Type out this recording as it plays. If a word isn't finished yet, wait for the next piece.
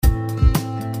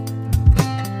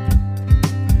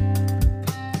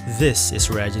This is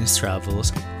Regins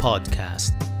Travels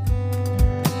podcast.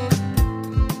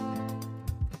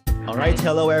 All right,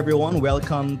 hello everyone.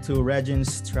 Welcome to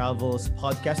Regins Travels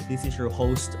podcast. This is your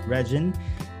host Regin,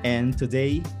 and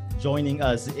today joining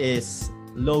us is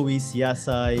Lois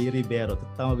Yasay Rivero.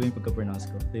 Tama ba yung pagka-pronounce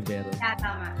ko? Rivero. Yeah,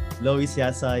 tama. Lois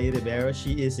Yasay Rivero.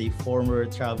 She is a former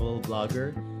travel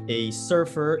blogger, a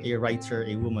surfer, a writer,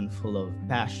 a woman full of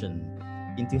passion.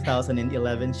 In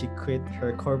 2011, she quit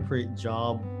her corporate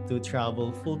job to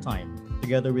travel full-time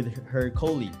together with her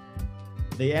colleague.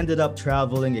 They ended up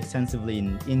traveling extensively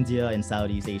in India and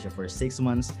Southeast Asia for 6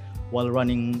 months while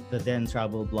running the then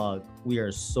travel blog. We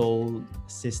are Soul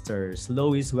Sisters.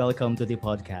 Lois, welcome to the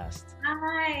podcast.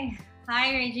 Hi.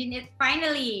 Hi, Regine.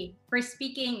 Finally, we're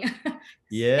speaking.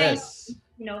 Yes.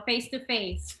 Face to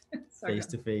face. Face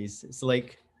to face. It's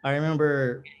like I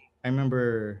remember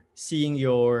seeing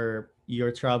your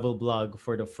travel blog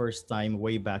for the first time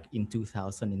way back in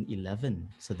 2011.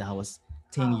 So that was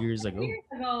 10 years ago. 10 years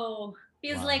ago.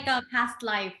 Feels Wow. like a past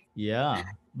life. Yeah,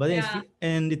 but Yeah.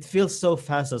 it feels so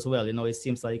fast as well. It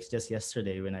seems like it's just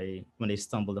yesterday when I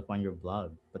stumbled upon your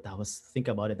blog. But think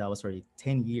about it, that was already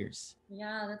 10 years.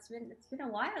 Yeah, it's been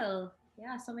a while.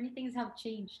 Yeah, so many things have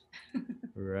changed.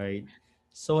 Right.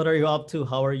 So what are you up to?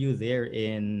 How are you there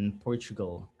in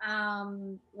Portugal?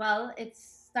 Well,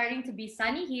 it's starting to be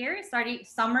sunny here.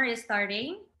 Summer is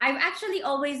starting. I've actually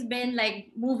always been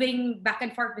like moving back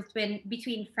and forth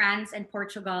between France and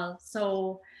Portugal.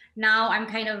 So now I'm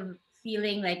kind of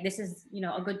feeling like this is,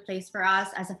 a good place for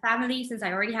us as a family since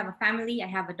I already have a family. I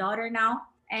have a daughter now.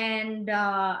 And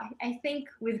I think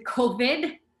with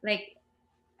COVID, like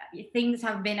things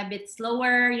have been a bit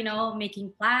slower,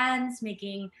 making plans,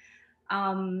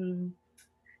 um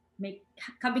make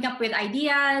coming up with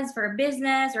ideas for a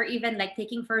business or even like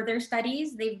taking further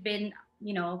studies. They've been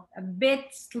a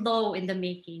bit slow in the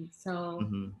making. So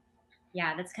Mhm.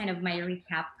 yeah, that's kind of my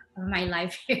recap of my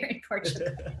life here in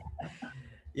Portugal.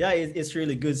 Yeah, it's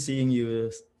really good seeing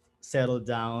you settle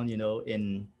down,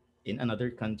 in another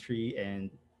country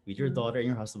and with your Mm. daughter and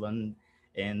your husband.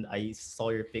 And I saw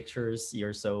your pictures.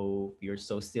 You're so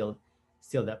still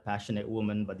that passionate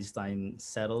woman, but this time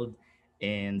settled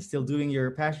and still doing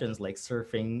your passions like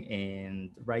surfing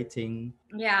and writing.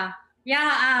 Yeah.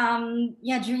 Yeah,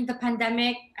 during the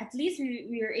pandemic, at least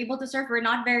we were able to surf. We're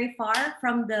not very far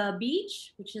from the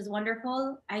beach, which is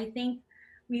wonderful. I think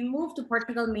we moved to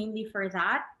Portugal mainly for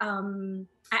that.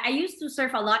 I used to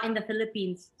surf a lot in the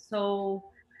Philippines, so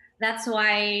that's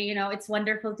why it's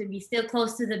wonderful to be still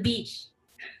close to the beach.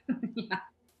 Yeah.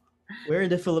 Where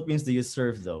in the Philippines do you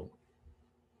surf though?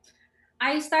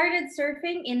 I started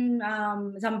surfing in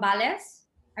Zambales.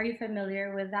 Are you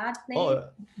familiar with that place?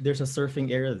 Oh, there's a surfing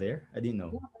area there. I didn't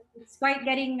know. Yeah, it's quite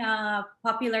getting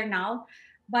popular now.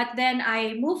 But then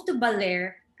I moved to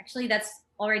Baler. Actually, that's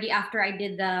already after I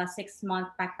did the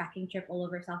 6-month backpacking trip all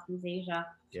over Southeast Asia.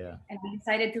 Yeah. And I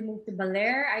decided to move to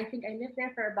Baler. I think I lived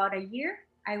there for about a year.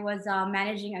 I was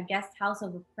managing a guest house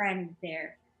of a friend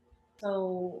there.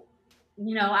 So,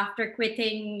 after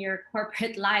quitting your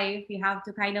corporate life, you have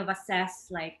to kind of assess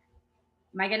like,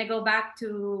 am I gonna go back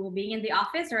to being in the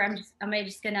office, or am I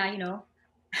just gonna,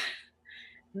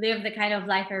 live the kind of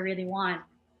life I really want?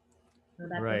 So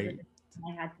that was a Right. decision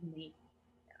I had to make.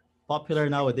 Popular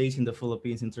nowadays in the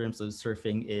Philippines in terms of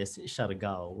surfing is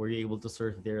Siargao. Were you able to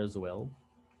surf there as well?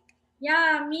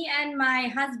 Yeah, me and my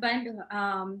husband,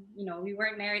 we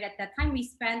weren't married at that time. We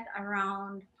spent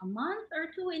around a month or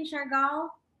two in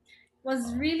Siargao.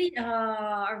 Was Wow. really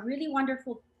a really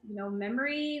wonderful,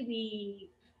 memory.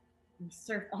 We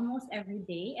surf almost every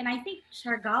day, and I think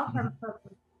Siargao, from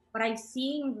what I've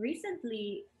seen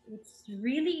recently, it's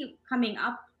really coming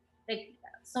up. Like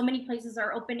so many places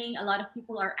are opening. A lot of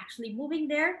people are actually moving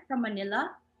there from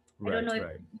Manila. I don't Right, know if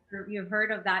right. you've heard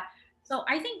of that. So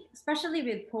I think, especially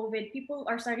with COVID, people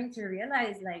are starting to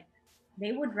realize like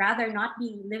they would rather not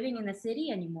be living in the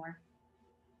city anymore.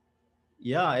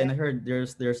 Yeah, Yeah, and I heard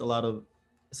there's a lot of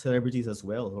celebrities as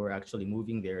well who are actually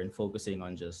moving there and focusing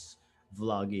on just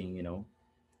vlogging,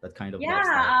 that kind of yeah.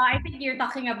 lifestyle. I think you're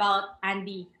talking about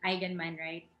Andy Eigenman,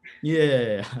 right?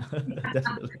 Yeah,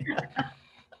 definitely.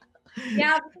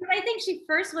 Yeah, because I think she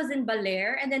first was in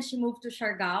Baler and then she moved to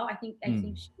Siargao. I think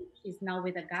Mm, she's now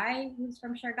with a guy who's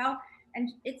from Siargao, and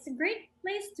it's a great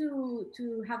place to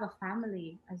have a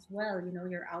family as well.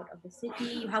 You're out of the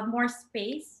city, you have more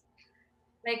space.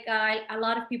 Like a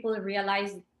lot of people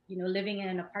realize, living in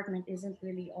an apartment isn't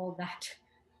really all that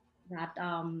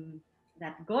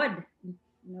that good.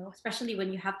 Especially when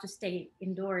you have to stay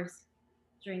indoors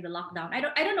during the lockdown. I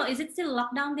don't know. Is it still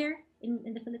lockdown there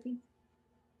in the Philippines?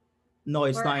 No,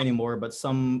 it's Or not anymore. But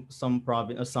some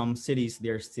province, some cities,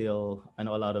 there's still, I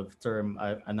know a lot of term.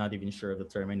 I'm not even sure of the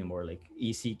term anymore, like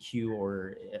ECQ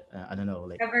or I don't know,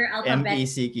 like whatever alphabet.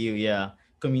 MECQ. Yeah,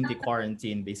 community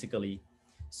quarantine basically.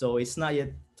 So it's not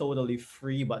yet totally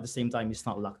free, but at the same time, it's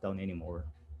not locked down anymore.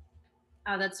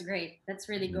 Oh, that's great. That's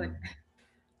really good.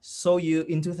 So you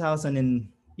in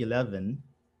 2011,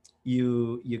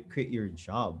 you quit your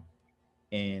job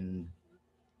and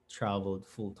traveled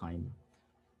full time.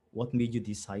 What made you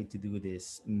decide to do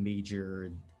this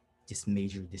major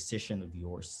decision of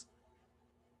yours?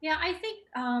 Yeah, I think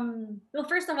well,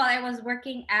 first of all, I was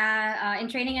working in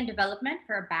training and development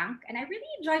for a bank, and I really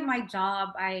enjoyed my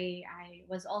job. I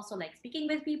was also like speaking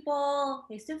with people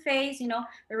face to face.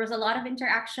 There was a lot of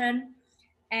interaction,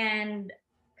 and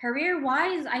career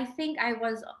wise, I think I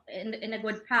was in a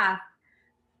good path.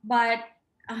 But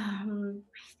I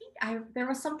think there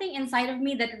was something inside of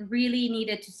me that really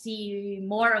needed to see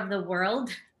more of the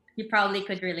world. You probably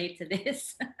could relate to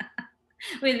this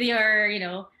with your,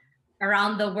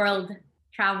 around the world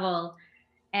travel.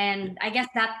 And I guess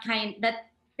that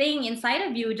thing inside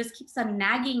of you just keeps on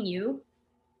nagging you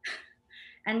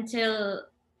until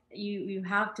you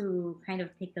have to kind of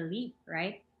take the leap,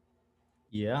 right?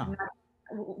 Yeah.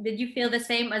 Did you feel the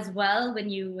same as well when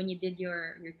you did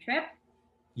your trip?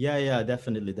 Yeah,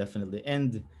 definitely, definitely.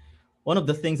 And one of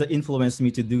the things that influenced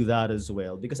me to do that as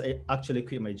well, because I actually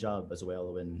quit my job as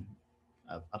well when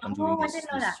upon doing Oh, I didn't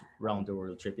know that. this round the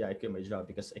world trip. Yeah, I quit my job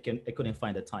because I couldn't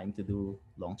find the time to do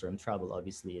long term travel,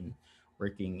 obviously, and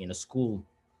working in a school.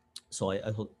 So I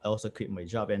also quit my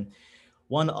job. And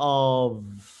one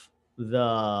of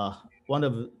the one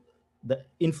of the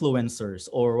influencers,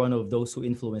 or one of those who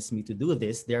influenced me to do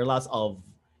this, there are lots of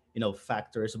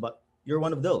factors, but you're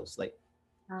one of those. Like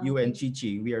you and Okay.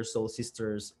 Chichi, we are soul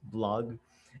sisters blog.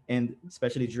 And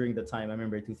especially during the time, I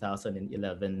remember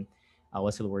 2011, I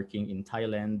was still working in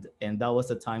Thailand, and that was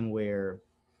the time where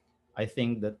I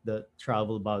think that the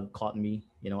travel bug caught me.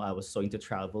 I was so into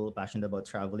travel, passionate about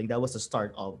traveling. That was the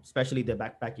start of, especially the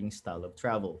backpacking style of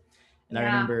travel. And I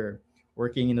Yeah, remember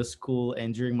working in a school,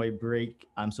 and during my break,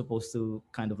 I'm supposed to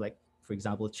kind of like, for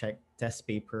example, check test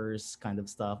papers, kind of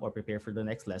stuff, or prepare for the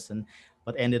next lesson,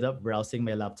 but ended up browsing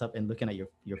my laptop and looking at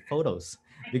your photos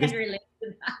I can because relate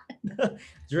to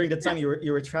during the time you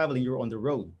were traveling, you were on the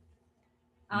road,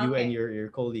 that. you and Okay. your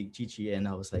colleague Chichi, and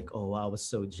I was like, oh wow, I was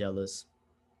so jealous,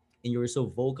 and you were so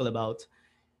vocal about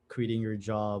quitting your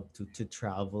job to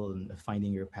travel and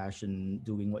finding your passion,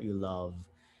 doing what you love.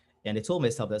 And I told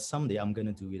myself that someday I'm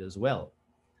gonna do it as well.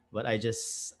 But I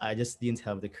just didn't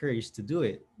have the courage to do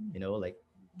it. Like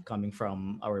coming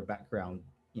from our background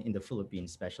in the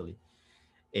Philippines, especially,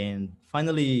 and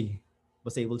finally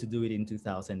was able to do it in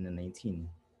 2019.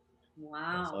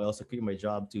 Yeah, so I Wow. also quit my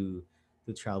job to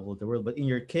travel the world. But in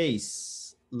your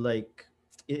case, like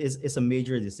it's a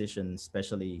major decision,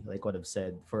 especially like what I've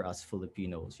said for us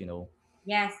Filipinos.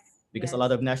 Yes. Because a Yes.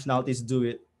 lot of nationalities do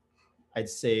it, I'd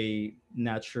say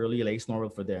naturally, like it's normal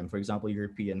for them. For example,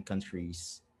 European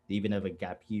countries, they even have a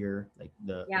gap year, like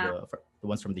Yeah. the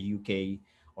ones from the UK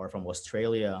or from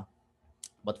Australia.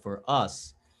 But for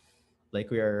us, like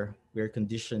we are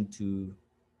conditioned to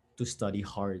study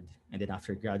hard, and then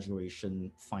after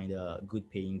graduation find a good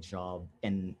paying job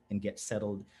and get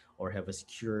settled or have a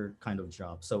secure kind of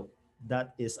job. So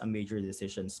that is a major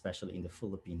decision, especially in the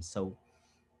Philippines. So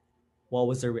what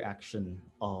was the reaction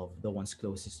of the ones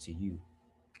closest to you?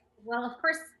 Well, of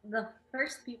course, the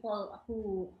first people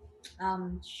who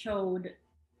showed,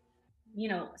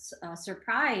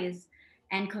 surprise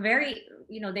and very,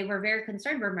 they were very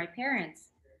concerned were my parents.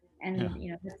 Yeah.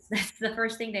 And, that's the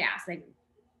first thing they asked, like,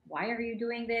 why are you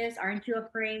doing this? Aren't you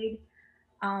afraid?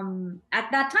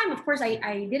 At that time, of course,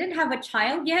 I didn't have a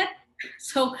child yet.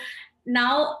 So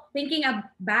now thinking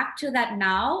back to that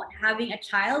now, having a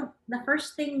child, the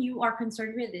first thing you are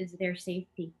concerned with is their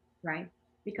safety, right?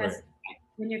 Because Right.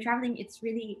 when you're traveling, it's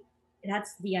really,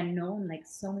 that's the unknown. Like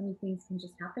so many things can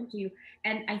just happen to you.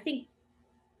 And I think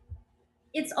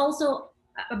it's also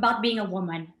about being a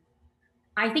woman.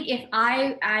 I think if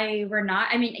I were not,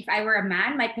 I mean, if I were a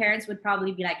man, my parents would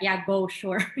probably be like, "Yeah, go,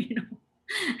 sure."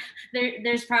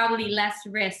 There's probably less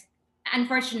risk.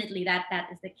 Unfortunately, that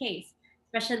is the case,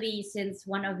 especially since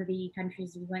one of the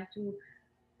countries we went to,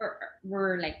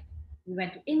 were like, we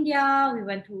went to India, we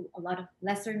went to a lot of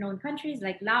lesser known countries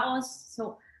like Laos.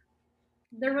 So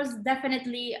there was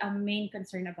definitely a main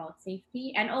concern about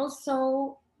safety, and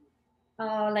also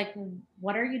like,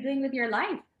 what are you doing with your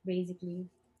life, basically?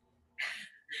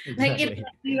 Like if Exactly.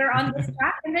 you're on this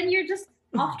track and then you're just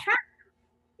off track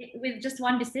with just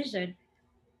one decision.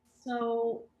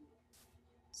 So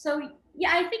so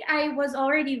Yeah, I think I was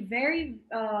already very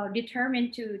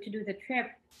determined to do the trip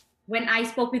when I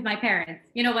spoke with my parents.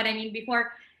 You know what I mean?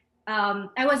 Before,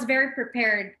 I was very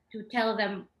prepared to tell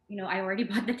them, I already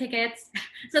bought the tickets,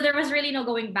 so there was really no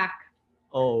going back.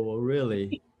 Oh,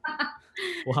 really?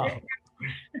 Wow.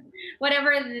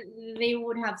 Whatever they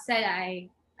would have said, I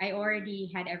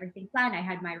already had everything planned. I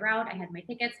had my route, I had my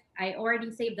tickets, I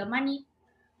already saved the money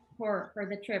for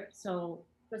the trip, so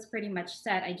it was pretty much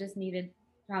set. I just needed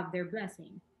to have their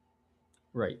blessing.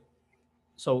 Right.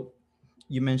 So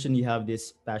you mentioned you have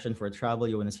this passion for travel,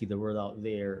 you want to see the world out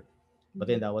there, but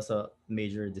then Mhm. that was a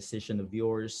major decision of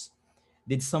yours.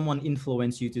 Did someone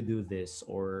influence you to do this,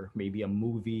 or maybe a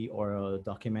movie or a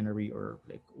documentary, or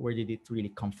like where did it really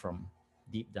come from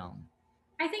deep down?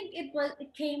 I think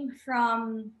it came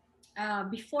from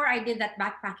before I did that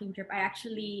backpacking trip. I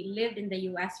actually lived in the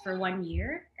U.S. for 1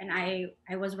 year, and I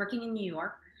was working in New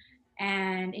York.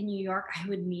 And in New York, I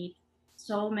would meet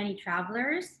so many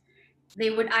travelers. They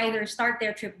would either start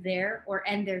their trip there or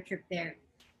end their trip there.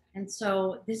 And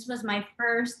so this was my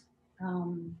first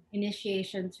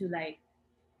initiation to like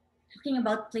talking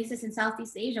about places in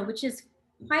Southeast Asia, which is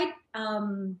quite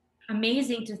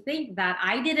amazing to think that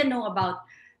I didn't know about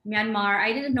Myanmar,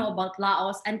 I didn't know about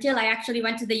Laos until I actually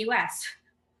went to the US.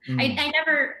 Mm. I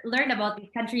never learned about these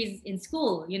countries in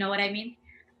school, you know what I mean?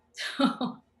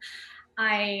 So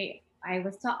I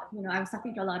was talking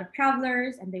to a lot of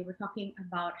travelers and they were talking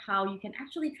about how you can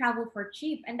actually travel for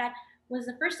cheap. And that was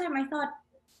the first time I thought,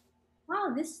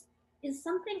 wow, this is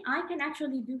something I can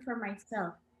actually do for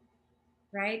myself,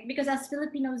 right? Because as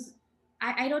Filipinos,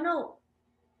 I don't know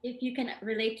if you can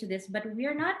relate to this, but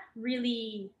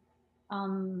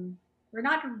um we're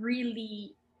not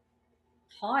really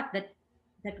taught that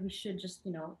we should just,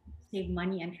 save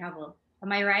money and travel.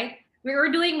 Am I right? We were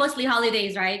doing mostly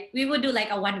holidays, right? We would do like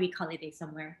a 1 week holiday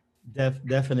somewhere.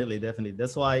 Definitely, definitely.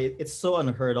 That's why it's so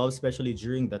unheard of, especially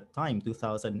during that time,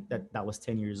 2000. That was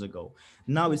 10 years ago.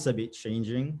 Now it's a bit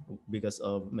changing because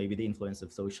of maybe the influence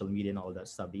of social media and all that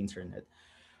stuff, the internet.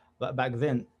 But back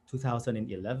then,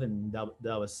 2011,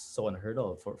 that was so unheard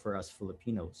of for us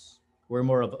Filipinos. We're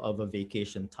more of a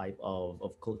vacation type of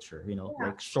culture, Yeah.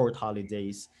 like short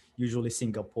holidays, usually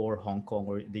Singapore, Hong Kong,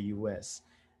 or the US.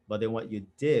 But then what you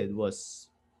did was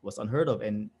unheard of,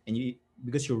 and you,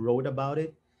 because you wrote about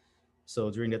it,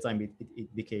 so during that time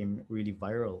it became really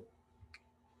viral.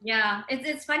 Yeah,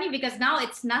 it's funny because now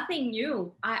it's nothing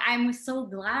new. I'm so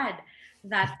glad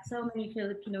that so many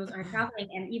Filipinos are traveling.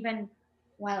 And even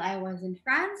while I was in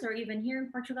France or even here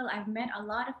in Portugal, I've met a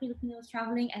lot of Filipinos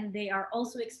traveling and they are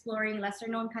also exploring lesser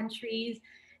known countries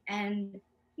and,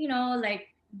 like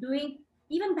doing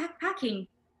even backpacking,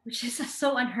 which is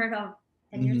so unheard of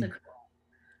 10 years Hmm. ago.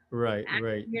 Right, I'm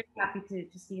right. really happy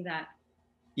to see that.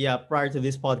 Yeah, prior to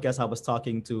this podcast, I was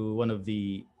talking to one of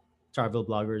the travel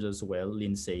bloggers as well,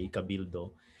 Lindsay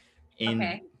Cabildo. And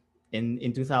Okay.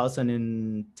 in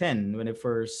 2010, when I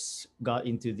first got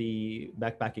into the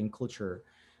backpacking culture,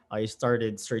 I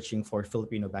started searching for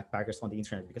Filipino backpackers on the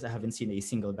internet because I haven't seen a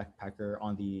single backpacker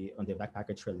on the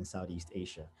backpacker trail in Southeast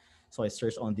Asia. So I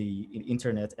searched on the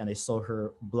internet and I saw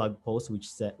her blog post which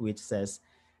says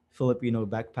Filipino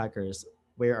backpackers,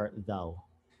 where art thou?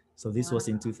 So this was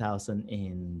in Wow. 2000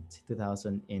 and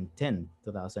 2010,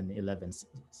 2011,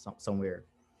 somewhere.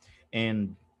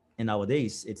 And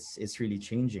nowadays it's really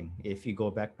changing. If you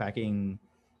go backpacking,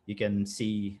 you can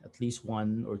see at least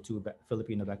one or two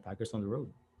Filipino backpackers on the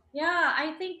road. Yeah,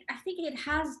 I think it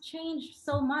has changed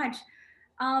so much.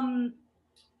 Um,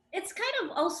 it's kind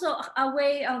of also a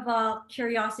way of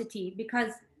curiosity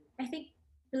because I think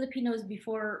Filipinos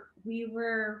before we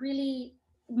were really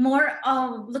more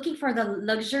looking for the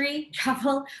luxury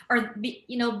travel or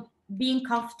being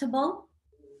comfortable.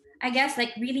 I guess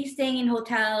like really staying in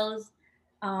hotels.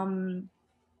 Um,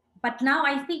 but now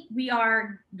I think we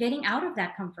are getting out of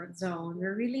that comfort zone.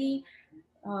 We're really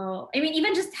I mean,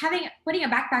 even just putting a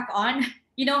backpack on,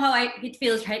 you know how it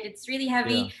feels, right? It's really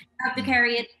heavy. Yeah. You have to Mm.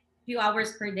 carry it a few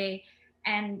hours per day,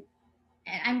 and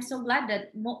and I'm so glad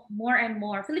that more and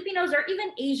more Filipinos or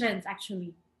even Asians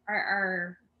actually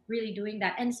are really doing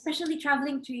that, and especially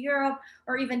traveling to Europe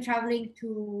or even traveling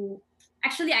to.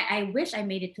 Actually, I wish I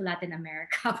made it to Latin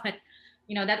America, but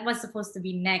that was supposed to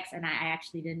be next, and I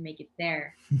actually didn't make it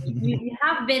there. You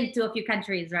have been to a few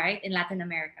countries, right, in Latin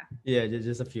America? Yeah,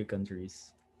 just a few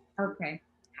countries. Okay.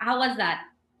 How was that?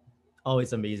 Oh,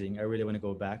 it's amazing. I really want to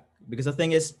go back because the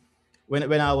thing is, when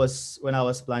I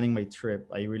was planning my trip,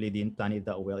 I really didn't plan it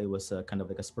that well. It was kind of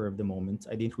like a spur of the moment.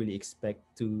 I didn't really expect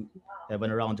to have an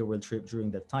around the world trip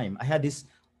during that time. I had this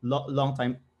long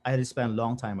time. I had this plan a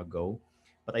long time ago,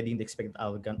 but I didn't expect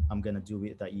I'm gonna do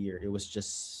it that year. It was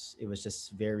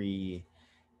just very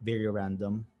very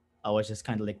random. I was just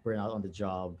kind of like burnt out on the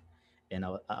job, and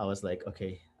I was like,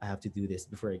 okay, I have to do this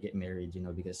before I get married, you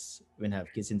know, because when I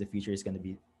have kids in the future, it's gonna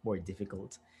be more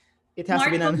difficult. It has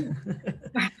Smart been move.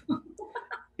 an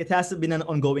it has been an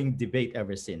ongoing debate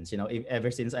ever since. You know,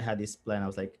 ever since I had this plan, I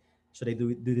was like, should I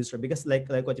do this? Because like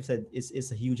what you said,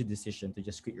 it's a huge decision to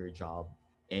just quit your job,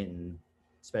 and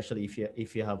especially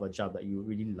if you have a job that you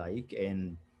really like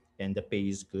and the pay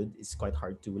is good, it's quite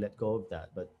hard to let go of that.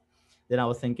 But then I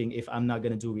was thinking, if I'm not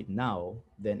gonna do it now,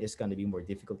 then it's gonna be more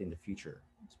difficult in the future,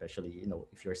 especially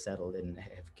if you're settled and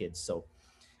have kids. So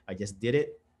I just did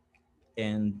it,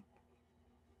 and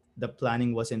the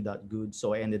planning wasn't that good,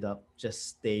 so I ended up just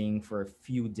staying for a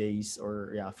few days,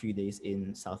 or yeah, a few days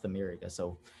in South America.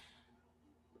 So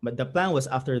but the plan was,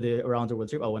 after the around the world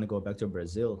trip, I want to go back to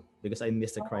Brazil because I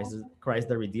missed the Christ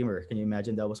the Redeemer. Can you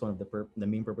imagine? That was one of the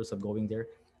main purpose of going there,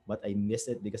 but I missed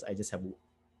it because I just have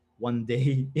one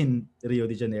day in Rio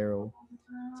de Janeiro.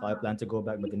 So I Ah, plan to go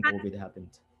back, but you then have COVID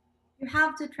happened. you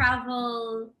have to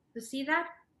travel to see that.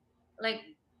 Like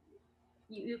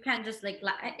you can't just like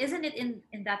isn't it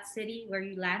in that city where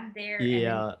you land there and then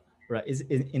Yeah, right. Is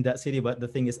in that city, but the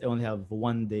thing is, I only have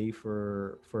one day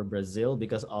for Brazil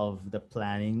because of the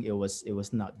planning. It was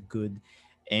not good,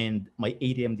 and my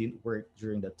ATM didn't work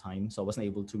during that time, so I wasn't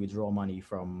able to withdraw money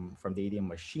from the ATM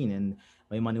machine, and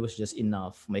my money was just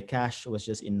enough. My cash was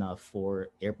just enough for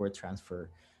airport transfer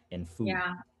and food.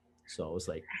 yeah. So I was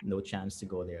like, no chance to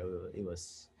go there. It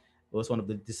was one of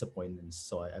the disappointments.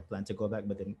 So I planned to go back,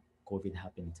 but then COVID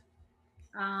happened.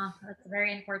 That's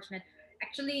very unfortunate.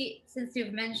 Actually, since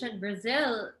you've mentioned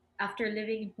Brazil, after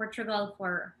living in Portugal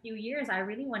for a few years, I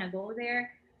really want to go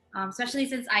there. Especially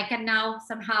since I can now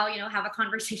somehow, have a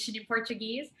conversation in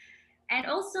Portuguese. And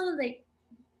also, like,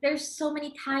 there's so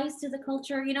many ties to the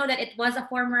culture. You know that it was a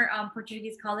former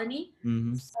Portuguese colony.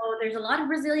 Mm-hmm. So there's a lot of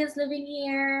Brazilians living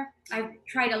here. I've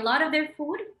tried a lot of their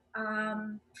food.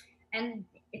 And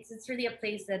it's really a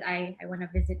place that I want to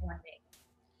visit one day.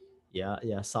 Yeah,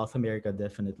 yeah, South America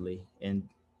definitely. And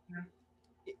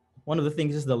Yeah. one of the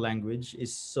things is the language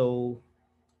is so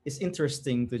it's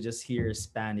interesting to just hear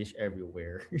Spanish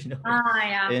everywhere, Yeah,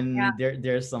 yeah. And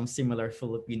there's some similar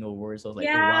Filipino words. I was like,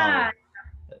 oh Yeah, wow,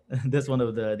 that's one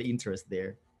of the interest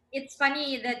there. it's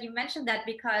funny that you mentioned that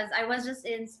because I was just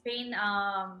in Spain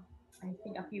I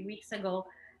think a few weeks ago,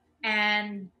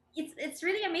 and it's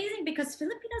really amazing because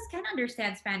Filipinos can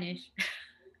understand Spanish.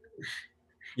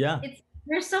 Yeah.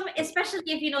 There's some, especially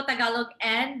if you know Tagalog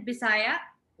and Bisaya,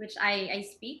 which I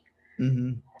speak.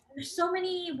 Mm-hmm. There's so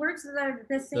many words that are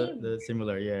the same. The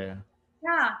similar, yeah.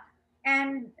 Yeah,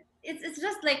 and it's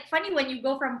just like funny when you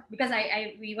go from, because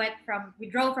we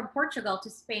drove from Portugal to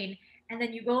Spain, and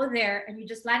then you go there and you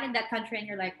just land in that country and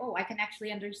you're like, oh, I can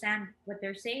actually understand what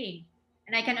they're saying,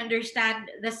 and I can understand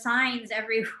the signs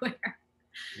everywhere.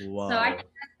 So I Wow. think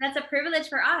that's a privilege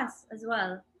for us as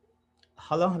well.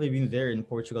 How long have you been there in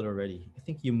Portugal already? I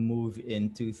think you moved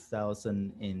in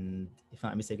 2000, in, if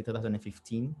I'm not mistaken,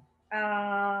 2015.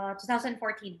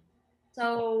 2014.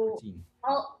 So 14.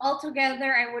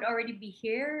 altogether, I would already be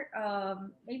here,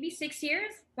 maybe 6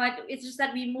 years. But it's just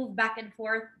that we moved back and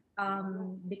forth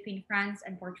between France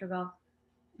and Portugal.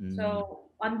 Mm. So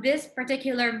on this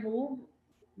particular move,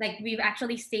 like we've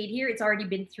actually stayed here. It's already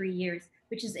been 3 years,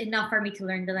 which is enough for me to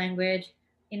learn the language,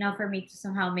 enough for me to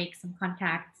somehow make some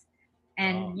contacts,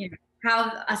 Wow. and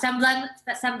have a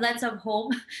semblance of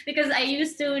home. Because I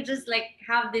used to just like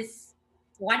have this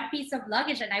one piece of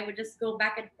luggage, and I would just go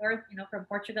back and forth, from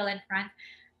Portugal and France.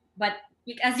 But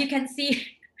as you can see,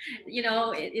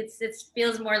 it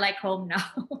feels more like home now.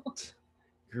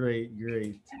 Great,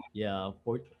 great. Yeah,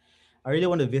 I really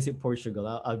want to visit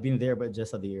Portugal. I've been there, but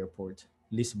just at the airport,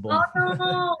 Oh Lisbon,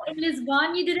 no, in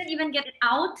Lisbon, you didn't even get it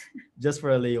out. just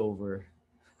for a layover.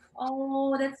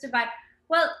 Oh, that's too bad.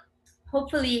 Well,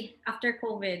 hopefully after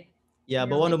COVID, Yeah,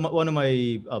 but like, one of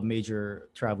my major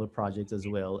travel projects as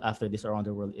well after this around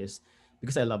the world is,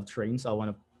 because I love trains.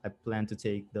 I plan to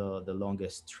take the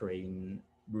longest train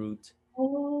route.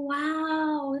 oh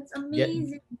wow, it's Get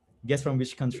amazing. Guess from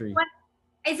which country? What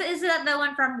is that, the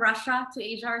one from Russia to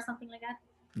Asia or something like that?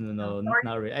 No, No. no, Or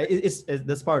not really. It's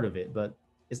that's part of it, but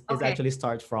it's okay, actually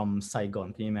starts from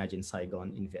Saigon. Can you imagine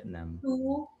Saigon in Vietnam,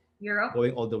 to Europe?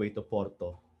 going all the way to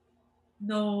Porto?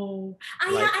 No.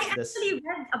 Yeah, Like I that's actually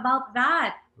read about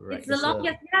that. right. It's the That's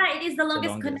longest. Yeah, it is the the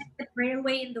longest longest. connected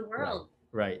railway in the Right, world.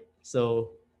 right.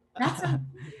 So That's that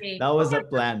amazing. was Okay, the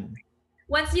plan.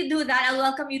 once you do that, I'll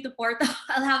welcome you to Porto.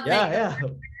 I'll have like the Yeah,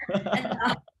 and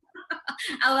yeah.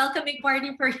 a welcoming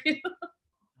party for you.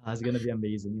 It's gonna be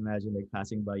amazing. Imagine like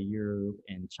passing by Europe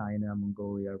and China,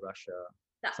 Mongolia, Russia,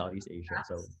 That, Southeast Asia.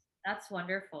 So that's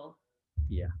wonderful.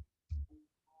 yeah,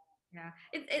 Yeah,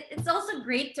 it's also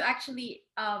great to actually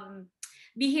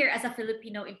be here as a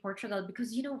Filipino in Portugal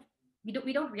because we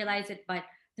don't realize it, but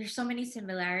there's so many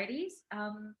similarities.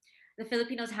 The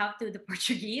Filipinos have to the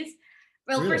Portuguese.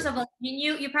 Well, first really. of all,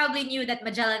 you probably knew that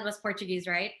Magellan was Portuguese,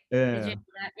 right? Did you Yeah.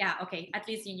 know that? Yeah, okay. At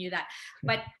least you knew that.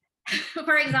 But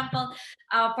for example,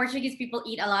 Portuguese people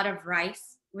eat a lot of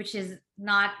rice, which is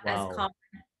not as Wow.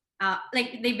 common.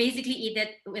 Like they basically eat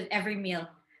it with every meal,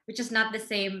 which is not the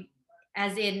same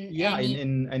as in Yeah, in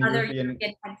any in other European,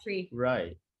 European country.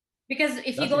 right. Because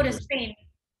if you That's go to interesting.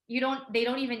 Spain, they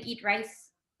don't even eat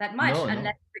rice that much No,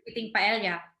 unless no. you're eating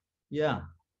paella. Yeah.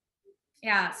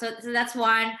 Yeah, so that's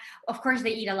one. Of course,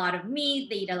 they eat a lot of meat.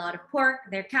 They eat a lot of pork.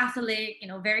 They're Catholic,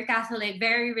 very Catholic,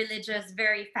 very religious,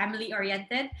 very family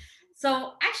oriented.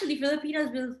 So actually, Filipinos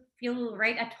will feel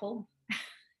right at home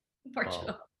in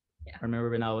Portugal. Wow. Yeah. I remember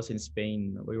when I was in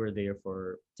Spain, we were there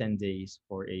for 10 days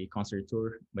for a concert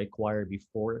tour by choir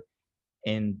before,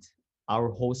 and our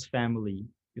host family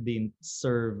didn't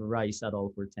serve rice at all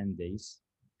for 10 days.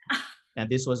 And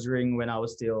this was during when I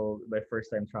was still my first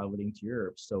time traveling to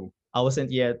Europe. So I wasn't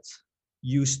yet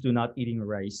used to not eating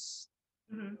rice.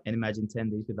 Mhm. And imagine 10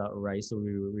 days without rice. So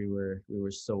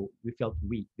we felt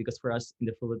weak because for us in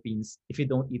the Philippines, if you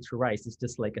don't eat rice, it's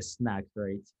just like a snack,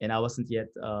 right? And I wasn't yet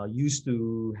used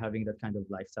to having that kind of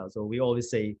lifestyle. So we always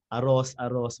say arroz,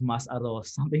 arroz, mas arroz,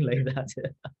 something like that.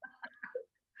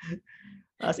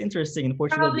 That's interesting. In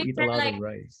Portugal, they Probably eat a said lot of like,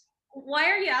 rice. why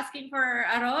are you asking for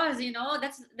arroz?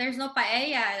 There's no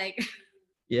paella. Like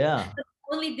Yeah. the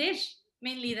only dish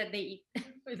mainly that they eat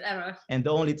with arroz. And the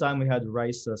only time we had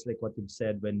rice was like what you've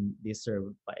said when they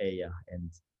served paella. And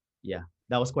yeah,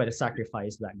 that was quite a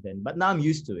sacrifice back then. But now I'm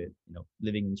used to it,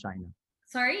 living in China.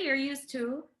 Sorry, you're used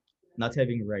to. Not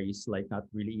having rice, like not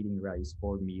really eating rice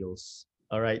for meals.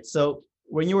 All right. So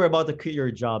when you were about to quit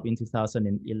your job in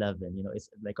 2011, it's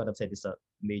like what I've said, it's a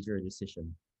major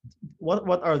decision.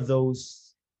 What are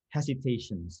those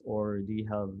hesitations, or do you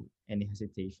have any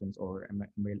hesitations, or am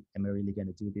I really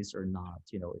gonna do this or not?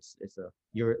 It's a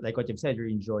you're like what you've said, you're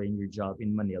enjoying your job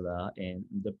in Manila and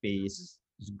the pay is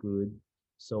good.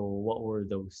 So what were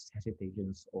those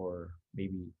hesitations, or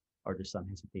maybe are there some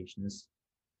hesitations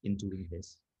in doing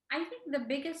this? I think the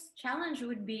biggest challenge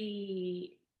would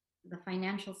be the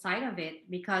financial side of it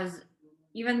because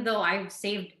even though I've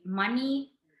saved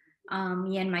money,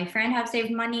 me and my friend have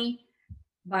saved money,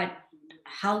 but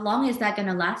how long is that going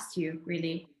to last you,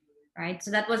 really? Right?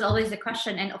 So that was always the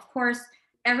question. And of course,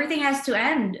 everything has to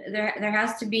end. There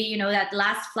has to be, that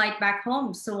last flight back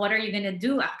home. So what are you going to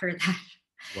do after that?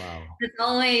 Wow. That's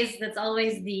always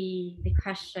the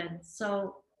question.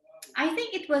 So I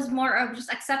think it was more of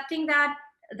just accepting that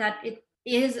it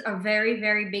is a very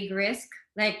very big risk.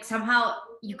 Like somehow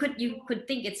you could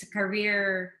think it's a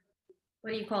career.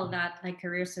 What do you call that? Like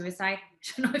career suicide?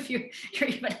 I don't know if you're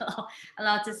even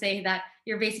allowed to say that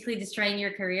you're basically destroying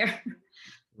your career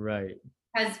Right.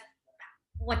 because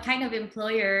what kind of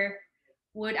employer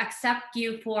would accept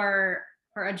you for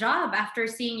a job after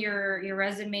seeing your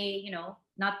resume,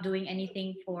 not doing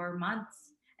anything for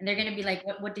months, and they're gonna be like,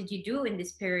 what did you do in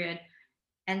this period?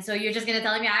 And so you're just gonna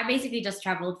tell me I basically just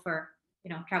traveled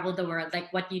the world,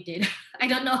 like what you did. I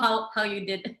don't know how you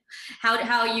did,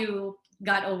 how you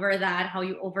got over that, how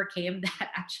you overcame that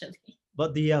actually.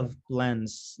 But do you have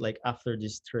plans like after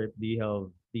this trip? Do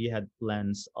you had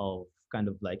plans of kind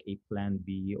of like a plan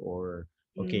B, or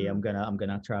okay, I'm Mm, gonna I'm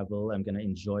gonna travel, I'm gonna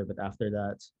enjoy, but after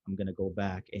that I'm gonna go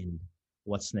back and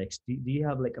what's next? Do you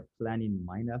have like a plan in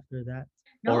mind after that?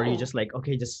 Or are you no. just like,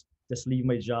 okay, just leave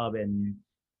my job and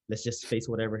let's just face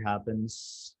whatever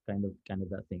happens, kind of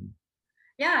that thing.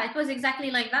 Yeah, it was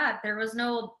exactly like that. There was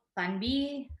no plan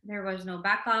B, there was no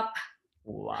backup.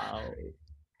 Wow.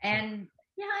 And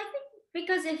yeah, I think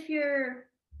because if you're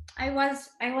I was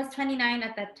 29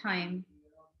 at that time,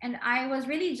 and I was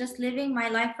really just living my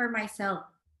life for myself.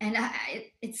 And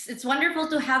it's wonderful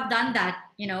to have done that,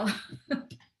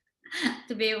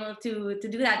 to be able to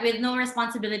do that with no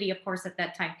responsibility, of course, at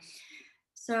that time.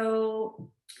 So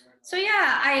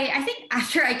yeah, I think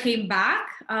after I came back,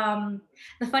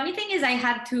 the funny thing is I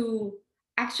had to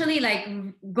actually like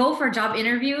go for job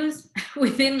interviews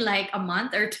within like a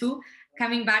month or two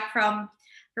coming back from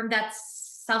that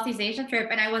Southeast Asian trip,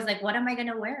 and I was like, what am I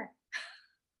gonna wear?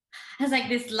 I was like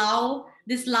this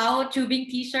low tubing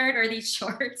t-shirt or these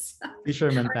shorts.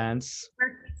 Fisherman pants.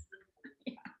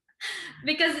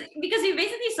 Because we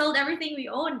basically sold everything we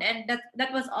owned, and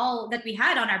that was all that we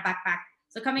had on our backpack.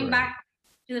 So coming Right. back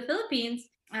to the Philippines,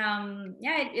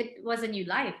 yeah, it was a new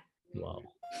life. Wow.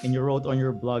 And you wrote on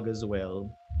your blog as well,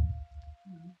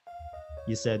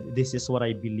 you said, "This is what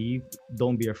I believe.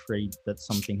 Don't be afraid that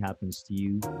something happens to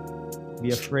you.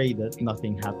 Be afraid that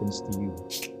nothing happens to you."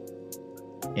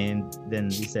 And then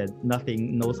he said,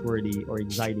 "Nothing noteworthy or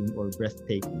exciting or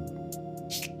breathtaking.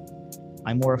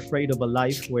 I'm more afraid of a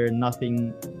life where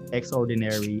nothing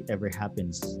extraordinary ever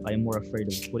happens. I'm more afraid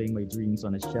of putting my dreams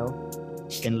on a shelf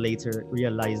and later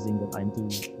realizing that I'm too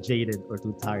jaded or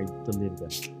too tired to live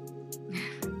them."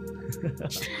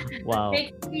 Wow.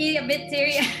 Makes me a bit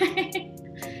serious.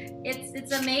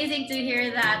 It's amazing to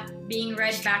hear that being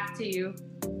read back to you.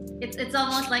 It's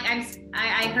almost like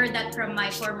I heard that from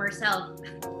my former self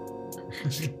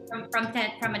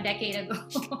from a decade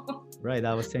ago. Right,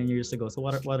 that was 10 years ago. So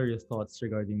what are your thoughts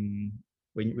regarding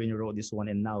when you wrote this one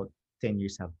and now 10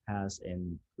 years have passed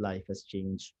and life has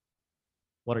changed?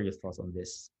 What are your thoughts on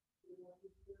this?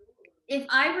 If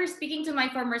I were speaking to my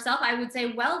former self, I would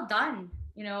say, well done.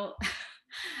 You know,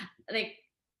 like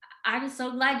I'm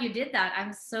so glad you did that.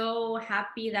 I'm so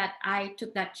happy that I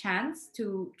took that chance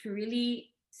to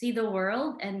really see the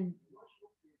world and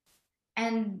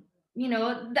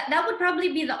that would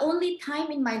probably be the only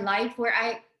time in my life where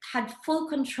I had full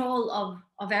control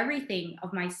of everything,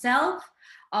 of myself,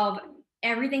 of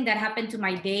everything that happened to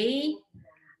my day.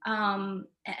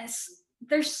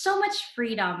 There's so much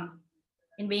freedom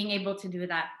in being able to do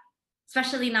that,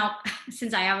 especially now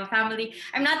since I have a family.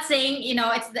 I'm not saying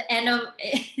it's the end of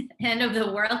end of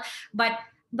the world, but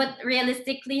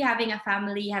realistically, having a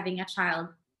family, having a child,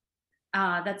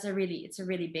 it's a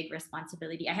really big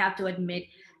responsibility. I have to admit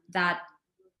that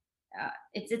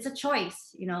it's a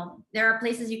choice. There are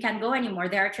places you can't go anymore.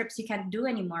 There are trips you can't do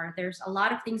anymore. There's a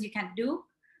lot of things you can't do,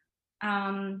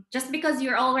 just because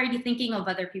you're already thinking of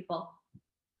other people.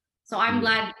 So I'm Yeah.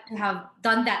 glad to have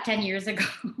done that 10 years ago.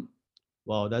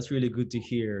 Wow, that's really good to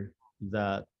hear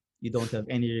that you don't have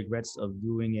any regrets of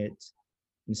doing it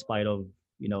in spite of,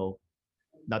 you know,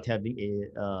 not having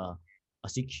a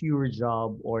secure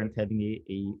job or not having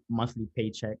a monthly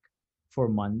paycheck for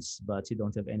months, but you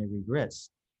don't have any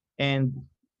regrets. And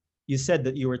you said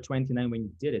that you were 29 when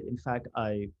you did it. In fact,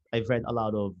 I've read a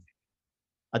lot of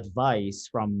advice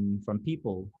from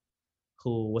people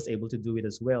who was able to do it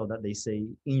as well, that they say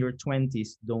in your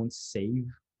 20s don't save,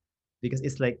 because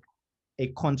it's like a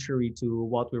contrary to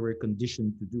what we were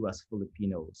conditioned to do as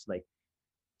Filipinos, like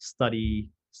study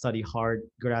hard,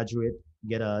 graduate,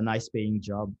 get a nice paying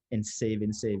job, and save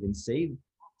and save and save,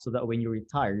 so that when you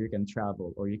retire, you can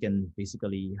travel or you can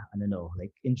basically, I don't know,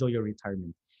 like enjoy your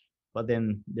retirement. But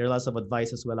then there are lots of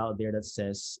advice as well out there that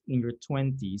says in your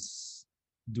 20s,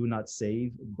 do not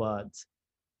save, but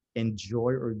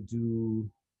enjoy or do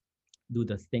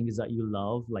the things that you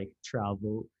love, like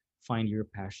travel, find your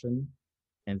passion,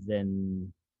 and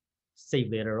then save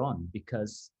later on,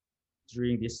 because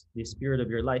during this period of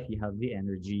your life you have the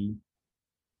energy,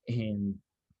 and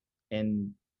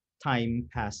and time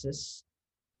passes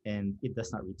and it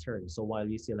does not return. So while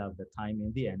you still have the time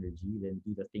and the energy, then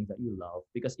do the things that you love,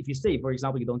 because if you save, for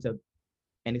example, you don't have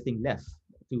anything left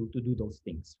to do those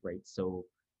things, right? So,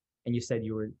 and you said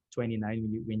you were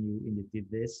 29 when you did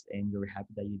this and you're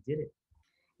happy that you did it.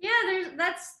 Yeah,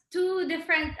 that's two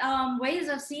different ways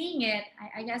of seeing it,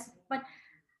 I guess. But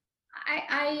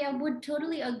I would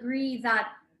totally agree that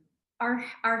our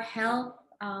health,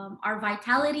 our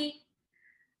vitality,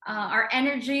 our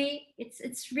energy,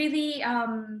 it's really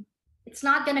it's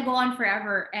not gonna go on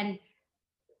forever. And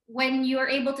when you're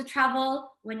able to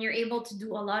travel, when you're able to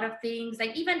do a lot of things,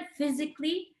 like even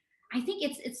physically, I think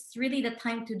it's really the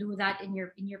time to do that in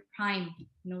your prime,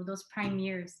 those prime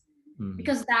years, Mm.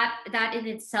 because that in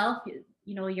itself,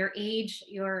 your age,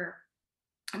 your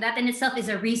that in itself is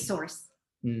a resource.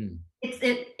 Mm.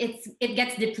 It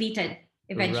gets depleted Right,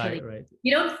 eventually. right.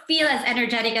 You don't feel as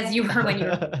energetic as you were when you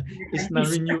were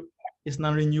in your it's 20s.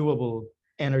 non-renewable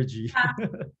energy.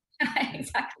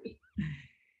 Exactly.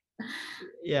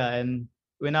 Yeah, and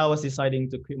when I was deciding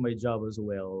to quit my job as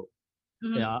well,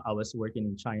 Mhm. yeah, I was working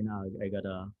in China. I got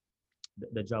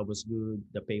the job was good,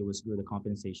 the pay was good, the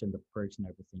compensation, the perks, and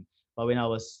everything. But when I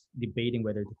was debating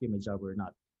whether to quit my job or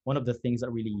not, one of the things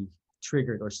that really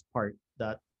triggered or sparked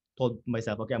that told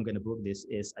myself, okay, I'm gonna book this,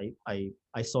 is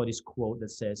I saw this quote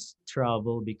that says,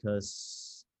 "Travel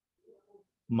because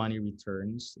money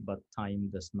returns, but time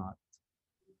does not."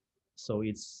 So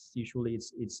it's usually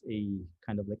it's a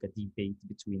kind of like a debate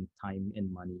between time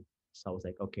and money. So I was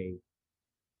like, okay,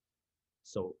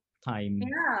 so time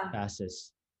Yeah.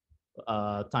 passes,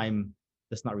 time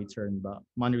does not return, but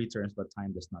money returns, but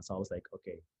time does not. So I was like,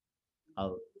 okay,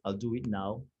 I'll I'll do it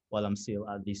now while I'm still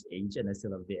at this age and I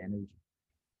still have the energy.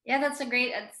 Yeah, that's a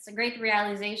great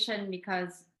realization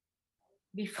because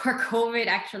before COVID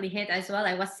actually hit as well,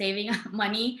 I was saving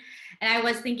money and I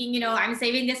was thinking, I'm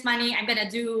saving this money. I'm going to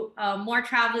do more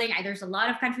traveling. There's a lot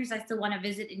of countries I still want to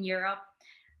visit in Europe.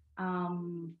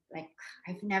 Like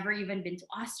I've never even been to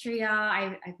Austria.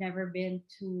 I've never been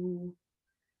to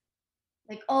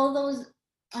like all those,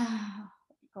 what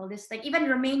do you call this? Like even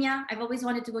Romania. I've always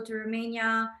wanted to go to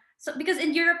Romania. So because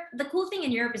in Europe, the cool thing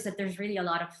in Europe is that there's really a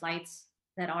lot of flights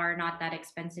that are not that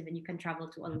expensive and you can travel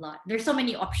to a lot. There's so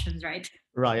many options, right?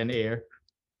 Ryanair.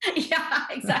 Yeah,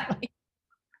 exactly.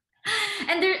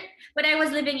 And there, when I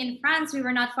was living in France, we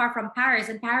were not far from Paris,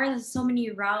 and Paris has so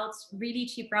many routes, really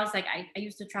cheap routes. Like I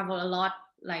used to travel a lot,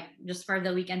 like just for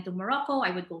the weekend to Morocco.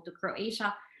 I would go to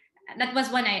Croatia. That was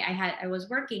when I was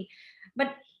working,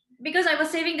 but because I was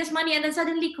saving this money, and then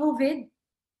suddenly COVID,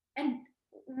 and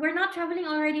we're not traveling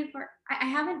already for. I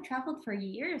haven't traveled for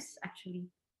years actually.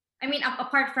 I mean,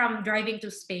 apart from driving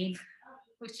to Spain,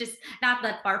 which is not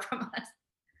that far from us.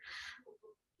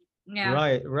 Yeah.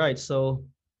 Right, right. So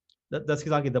that's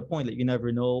exactly the point. Like you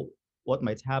never know what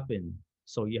might happen.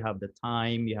 So you have the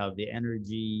time, you have the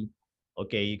energy.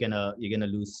 Okay, you're gonna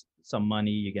lose some money,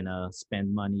 you're gonna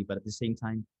spend money, but at the same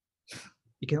time,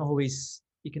 you can always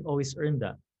earn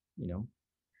that. You know,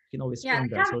 you can always Yeah, earn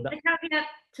that. So that the caveat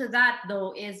to that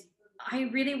though is I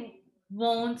really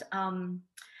won't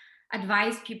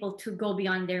advise people to go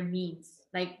beyond their means.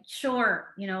 Like,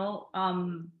 sure,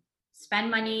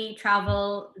 spend money,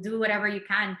 travel, do whatever you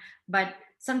can, but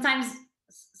sometimes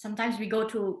we go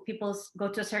to people go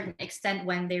to a certain extent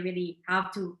when they really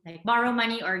have to like borrow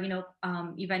money or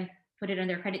even put it on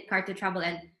their credit card to travel.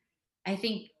 And I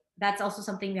think that's also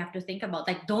something we have to think about.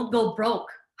 Like, don't go broke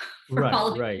for right,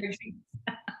 following right. your dreams.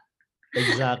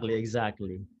 Exactly,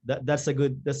 exactly. That's a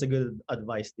good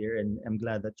advice there, and I'm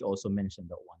glad that you also mentioned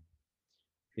that one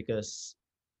because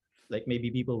like maybe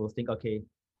people will think, okay,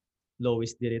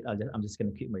 Lois did it. I'm just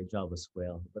gonna quit my job as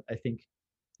well. But I think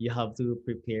you have to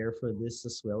prepare for this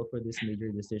as well for this major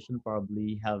decision.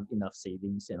 Probably have enough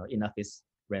savings. Enough is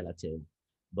relative,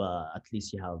 but at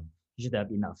least you should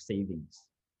have enough savings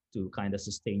to kind of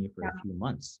sustain you for a few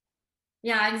months.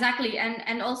 Yeah, exactly.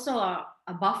 And also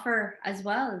a buffer as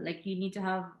well. Like you need to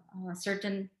have a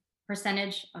certain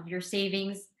percentage of your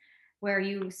savings where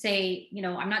you say,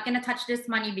 I'm not going to touch this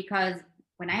money because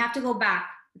when I have to go back,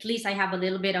 at least I have a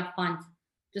little bit of funds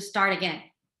to start again.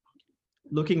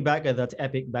 Looking back at that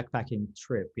epic backpacking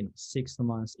trip, 6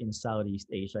 months in Southeast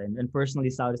Asia, and personally,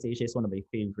 Southeast Asia is one of my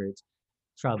favorite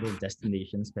travel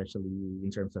destinations, especially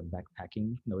in terms of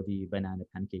backpacking. The Banana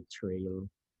Pancake Trail,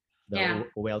 the Yeah.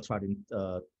 well-trodden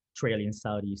trail in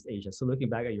Southeast Asia. So looking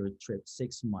back at your trip,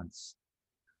 6 months,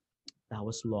 that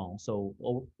was long. So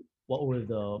what were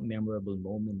the memorable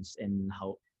moments, and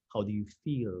how do you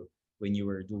feel when you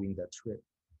were doing that trip?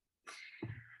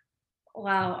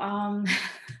 Wow.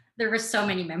 There were so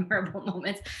many memorable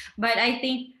moments, but I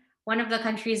think one of the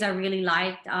countries I really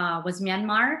liked was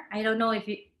Myanmar. I don't know if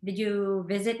you did you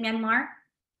visit Myanmar?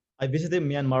 I visited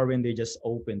Myanmar when they just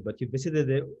opened, but you visited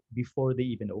it before they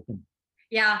even opened.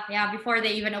 Yeah, before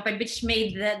they even opened, which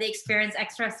made the experience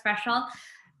extra special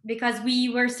because we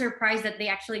were surprised that they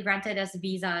actually granted us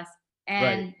visas. Right,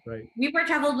 And right. we were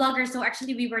travel bloggers, so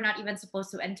actually we were not even supposed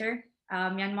to enter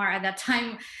Myanmar at that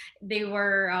time. They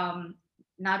were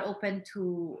not open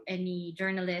to any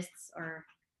journalists or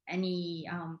any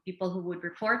people who would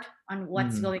report on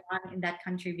what's Mm. going on in that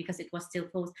country because it was still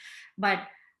closed. But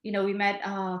we met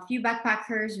a few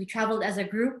backpackers. We traveled as a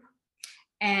group,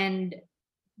 and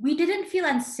we didn't feel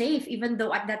unsafe, even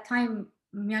though at that time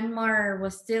Myanmar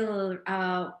was still,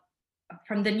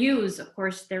 from the news, of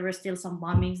course, there were still some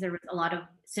bombings. There was a lot of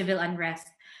civil unrest,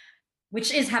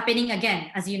 which is happening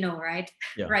again, as you know, right?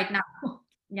 Yeah. Right now.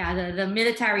 Yeah, the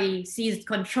military seized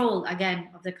control again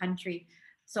of the country.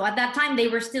 So at that time, they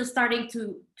were still starting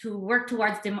to work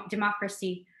towards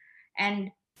democracy.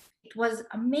 And it was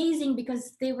amazing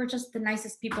because they were just the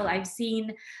nicest people I've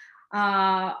seen.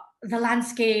 The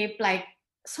landscape, like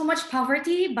so much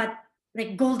poverty, but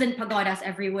like golden pagodas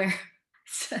everywhere.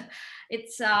 So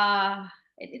it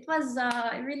was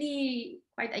really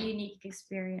quite a unique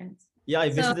experience. Yeah, I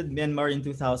So visited Myanmar in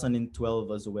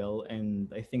 2012 as well,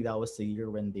 and I think that was the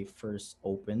year when they first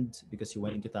opened because you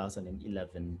went in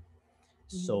 2011.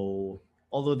 So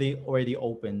although they already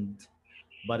opened,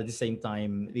 but at the same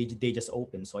time they just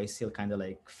opened, so I still kind of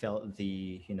like felt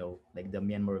the like the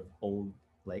Myanmar of old,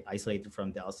 like isolated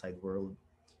from the outside world.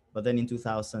 But then in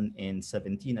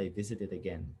 2017, I visited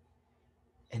again,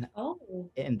 and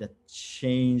oh and the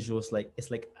change was like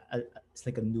it's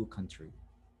like a new country.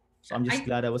 So I'm just I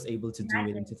glad I was able to do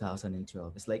it in imagine.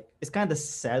 2012. It's like it's kind of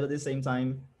sad at the same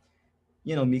time,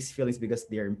 mixed feelings because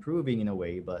they're improving in a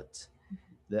way, but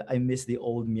I miss the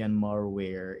old Myanmar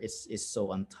where it's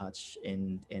so untouched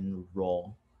and raw.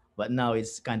 But now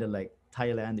it's kind of like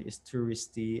Thailand is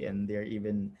touristy and there are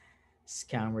even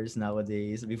scammers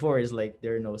nowadays. Before it's like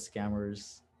there are no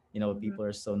scammers. Mhm. People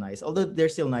are so nice. Although they're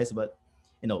still nice, but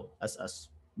as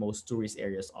most tourist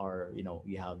areas are,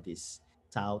 you have these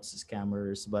touts,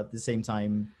 scammers, but at the same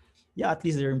time, yeah, at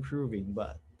least they're improving.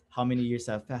 But how many years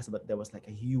have passed? But there was like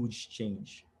a huge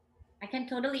change. I can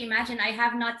totally imagine. I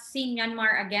have not seen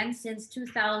Myanmar again since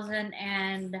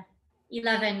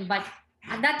 2011, but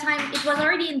at that time it was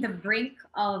already in the brink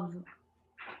of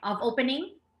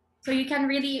opening. So you can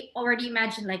really already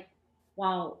imagine like,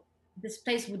 wow, this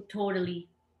place would totally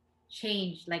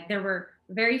change. Like there were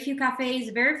very few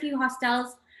cafes, very few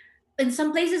hostels. In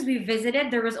some places we visited,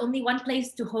 there was only one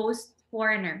place to host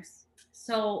foreigners.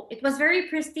 So it was very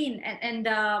pristine, and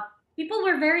people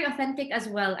were very authentic as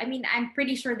well. I mean, I'm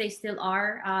pretty sure they still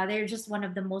are. They're just one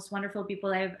of the most wonderful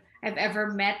people I've ever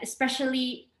met,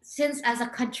 especially since as a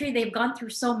country they've gone through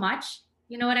so much.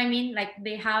 You know what I mean? Like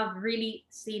they have really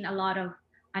seen a lot of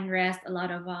unrest, a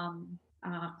lot of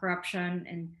corruption,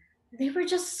 and they were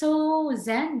just so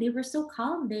zen. They were so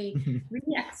calm. They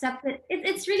really accepted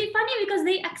it's really funny because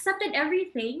they accepted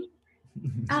everything,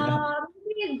 Yeah.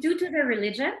 maybe due to their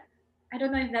religion. I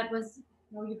don't know if that was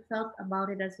how you felt about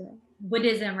it as well.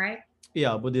 Buddhism, right?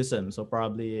 Yeah, Buddhism. So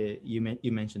probably you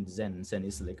mentioned Zen. Zen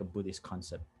is like a Buddhist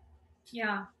concept.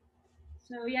 Yeah.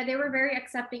 So yeah, they were very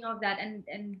accepting of that,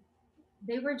 and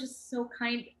they were just so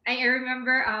kind. I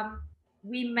remember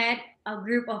we met a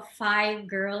group of five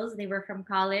girls. They were from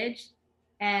college,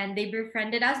 and they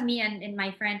befriended us, me and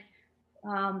my friend.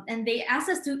 And they asked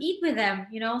us to eat with them,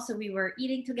 so we were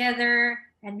eating together,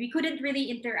 and we couldn't really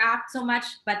interact so much,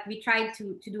 but we tried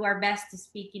to do our best to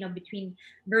speak, between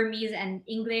Burmese and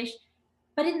English.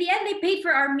 But in the end they paid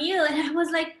for our meal, and I was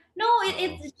like, no, Wow.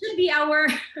 it should be our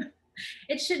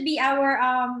it should be our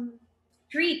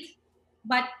treat.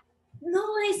 But no,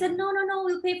 they said, no, no, no,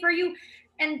 we'll pay for you.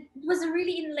 And it was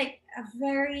really in like a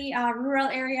very rural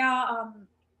area.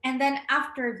 And then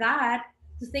after that,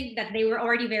 to think that they were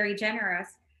already very generous,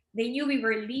 they knew we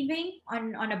were leaving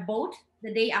on a boat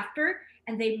the day after,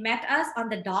 and they met us on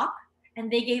the dock,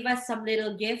 and they gave us some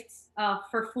little gifts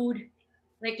for food,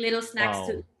 like little snacks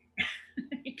to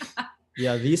Wow.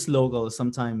 Yeah, these locals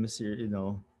sometimes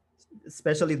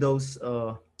especially those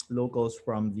locals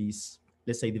from these,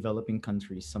 let's say, developing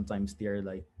countries, sometimes they're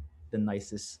like the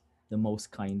nicest, the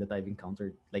most kind that I've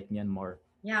encountered, like Myanmar.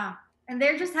 Yeah. And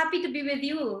they're just happy to be with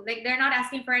you. Like they're not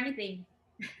asking for anything.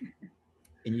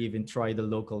 And you even try the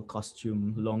local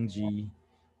costume, longji, and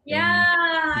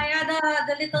Yeah, yeah,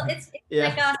 the little it's like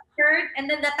yeah, a skirt and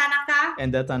then the tanaka.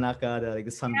 and the Tanaka, the like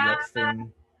the sunglass Yeah.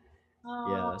 thing.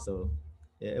 Yeah, Oh, so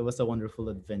it was a wonderful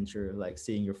adventure, like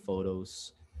seeing your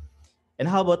photos. And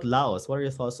how about Laos? What are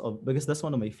your thoughts of, because that's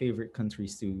one of my favorite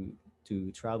countries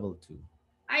to travel to.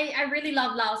 I really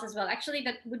love Laos as well. Actually,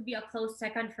 that would be a close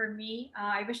second for me.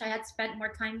 I wish I had spent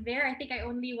more time there. I think I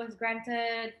only was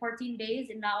granted 14 days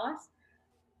in Laos,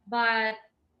 but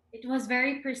it was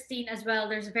very pristine as well.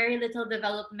 There's very little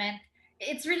development.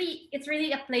 It's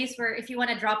really a place where if you want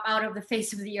to drop out of the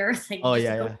face of the earth, like you Oh just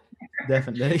yeah, go yeah.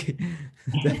 Definitely.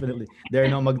 Definitely. There are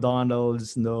no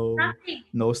McDonald's, nothing.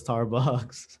 no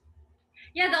Starbucks.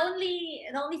 Yeah, the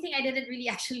only thing I didn't really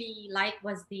actually like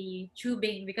was the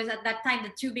tubing, because at that time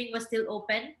the tubing was still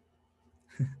open.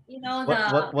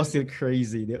 What was it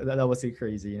crazy? That was it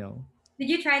crazy. Did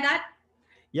you try that?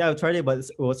 Yeah, I tried it, but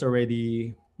it was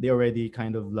already they already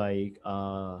kind of like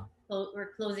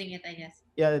We're closing it, I guess.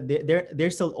 yeah,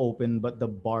 they're still open, but the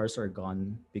bars are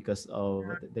gone because of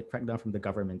the crackdown from the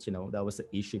government. That was the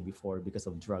issue before because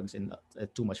of drugs and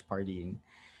too much partying.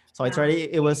 So I tried Yeah.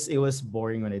 it. It was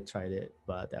boring when I tried it,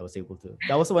 but I was able to.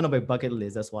 That was one of my bucket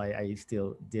lists. That's why I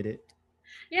still did it.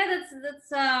 Yeah, that's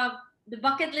the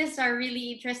bucket lists are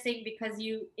really interesting because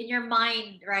you in your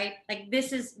mind, right? Like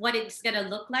this is what it's gonna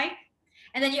look like,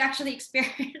 and then you actually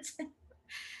experience it.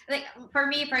 Like for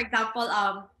me, for example,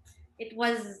 it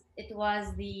was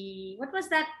the what was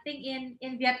that thing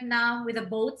in Vietnam with the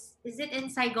boats? Is it in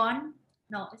Saigon?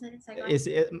 No, is it in Saigon?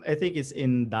 I think it's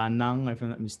in Da Nang, if I'm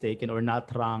not mistaken, or Nha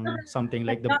No, Trang, something the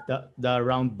like junk, the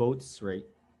round boats, right?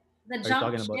 the Are you junk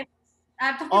talking about? ships.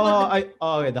 I'm talking about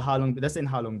the Yeah, the Halong. That's in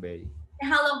Halong Bay.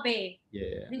 Halong Bay.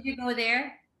 Yeah. Did you go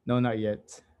there? No, not yet.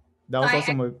 That So was I,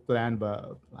 also my plan,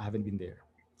 but I haven't been there.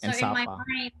 so And in my Sapa.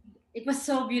 mind, it was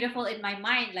so beautiful in my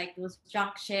mind, like those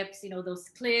junk ships, those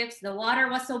cliffs, the water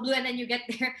was so blue, and then you get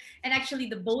there, and actually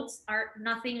the boats are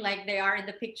nothing like they are in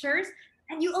the pictures,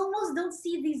 and you almost don't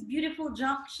see these beautiful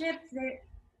junk ships.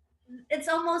 It's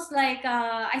almost like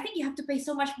I think you have to pay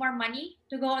so much more money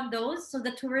to go on those. So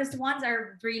the tourist ones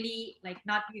are really like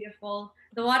not beautiful.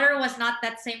 The water was not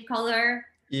that same color.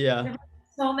 Yeah. There were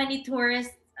so many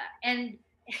tourists, and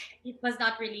it was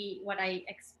not really what I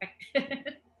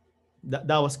expected.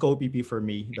 That was Kopipi for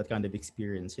me. That kind of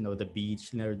experience, the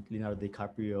beach, Leonardo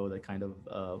DiCaprio, that kind of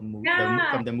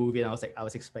Yeah, from the movie. And I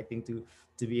was expecting to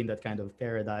be in that kind of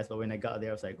paradise, but when I got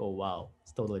there, I was like, oh wow,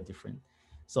 it's totally different.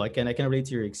 So I can relate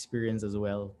to your experience as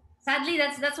well. sadly,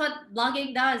 that's what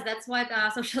blogging does. That's what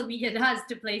social media does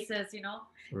to places.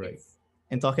 Right. It's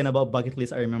And talking about bucket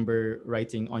list, I remember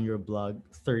writing on your blog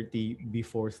 30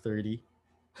 before 30.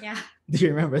 yeah. Do you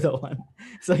remember that one?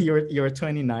 So you're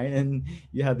 29 and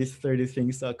you have these 30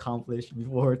 things to accomplish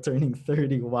before turning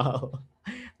 30. Wow.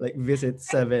 Like visit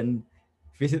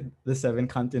the seven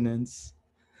continents.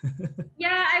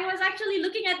 Yeah, I was actually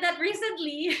looking at that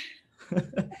recently.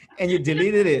 And you Because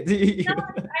deleted now it.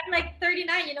 I'm like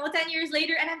 39, 10 years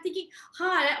later, and I'm thinking,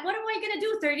 what am I going to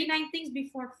do? 39 things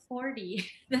before 40.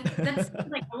 That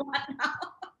seems like a lot now.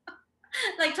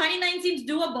 Like 29 seems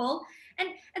doable.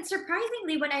 And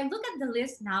surprisingly, when I look at the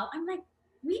list now, I'm like,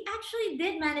 we actually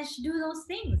did manage to do those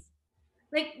things.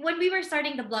 Like when we were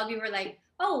starting the blog, we were like,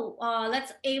 oh,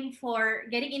 let's aim for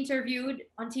getting interviewed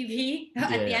on TV at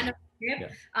the Yeah. end of the trip,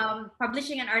 Yeah.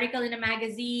 publishing an article in a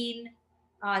magazine,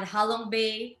 the Halong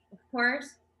Bay, of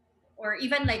course, or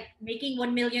even like making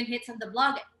 1 million hits on the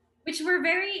blog, which were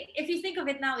very, if you think of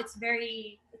it now, it's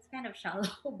kind of shallow,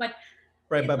 but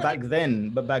Right, it but was,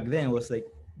 back then it was like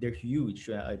they're huge.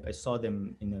 I saw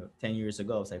them 10 years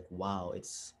ago. I was like, wow,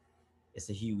 it's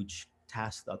a huge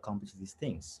task to accomplish these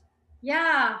things.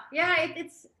 yeah, yeah,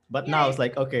 But yeah, now it's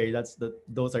like, okay,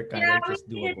 those are kind of yeah, like we just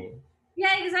did. doable.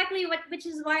 Yeah, exactly. Which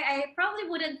is why I probably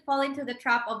wouldn't fall into the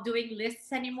trap of doing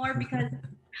lists anymore, because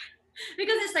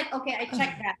it's like, okay, I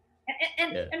checked that,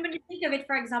 Yeah. and when you think of it,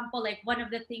 for example, like one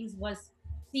of the things was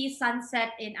see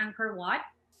sunset in Angkor Wat.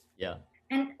 Yeah.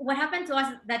 And what happened to us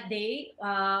that day,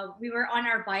 we were on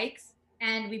our bikes,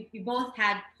 and we both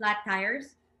had flat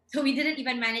tires, so we didn't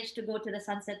even manage to go to the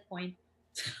sunset point.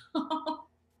 So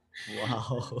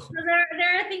Wow.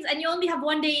 there are things, and you only have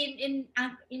one day in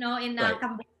Right.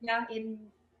 Cambodia,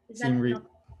 in is Siem that no, Reap.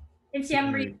 in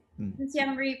Siem Siem Reap, Reap. Mm. in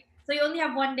Siem Reap. So you only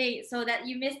have one day, so that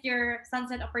you missed your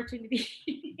sunset opportunity.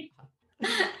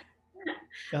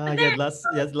 But You there,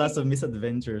 had lots of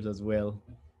misadventures as well.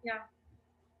 yeah,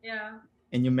 yeah.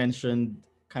 And you mentioned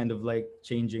kind of like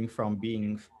changing from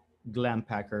being glam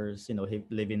packers,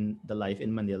 living the life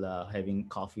in Manila, having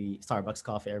Starbucks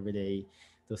coffee every day,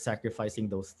 to sacrificing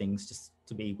those things just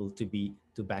to be able to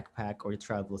backpack or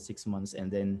travel 6 months,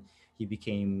 and then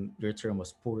your term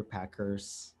was poor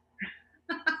packers,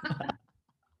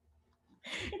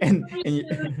 It's and funny and you,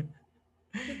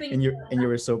 to think. and you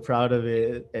were so proud of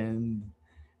it, and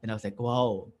I was like,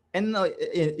 wow. And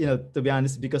to be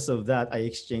honest, because of that, I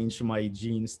exchanged my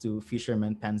jeans to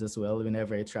fisherman pants as well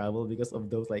whenever I travel, because of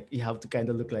those, like, you have to kind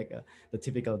of look like the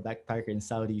typical backpacker in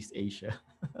Southeast Asia.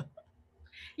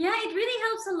 Yeah, it really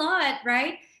helps a lot,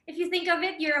 right? If you think of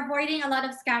it, you're avoiding a lot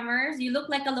of scammers. You look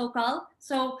like a local,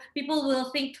 so people will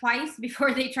think twice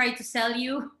before they try to sell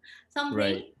you Right.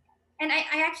 something. And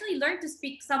I actually learned to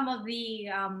speak some of the,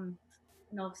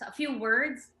 a few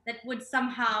words that would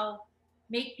somehow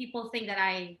make people think that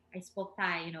I spoke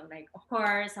Thai. Like, of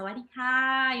course, sawadee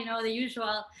ka, the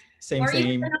usual, Same, or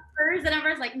even same. the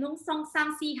numbers like nung song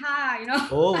sam si ha.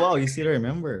 Oh, wow, you still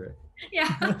remember. Yeah,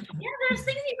 yeah. There's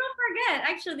things you don't forget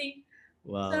actually.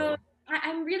 So Wow.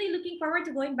 I'm really looking forward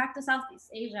to going back to Southeast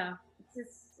Asia. It's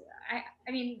just,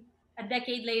 I mean, a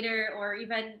decade later, or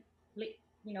even like,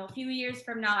 a few years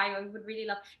from now, I would really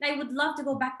love, and I would love to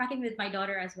go backpacking with my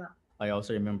daughter as well. I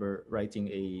also remember writing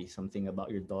a something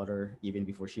about your daughter even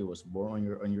before she was born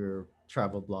on your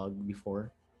travel blog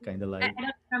before, kind of like, I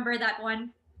don't remember that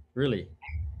one. really,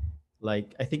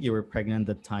 like, I think you were pregnant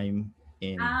at the time,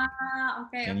 and Ah,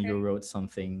 okay, you okay. wrote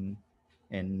something,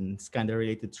 and it's kind of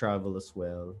related to travel as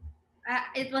well.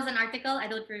 It was an article. I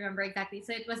don't remember exactly.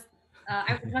 So it was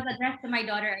addressed to my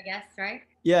daughter, I guess, right?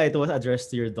 Yeah, it was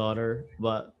addressed to your daughter,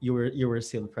 but you were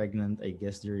still pregnant, I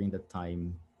guess, during that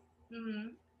time.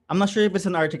 Mm-hmm. I'm not sure if it's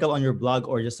an article on your blog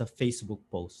or just a Facebook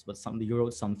post, but something you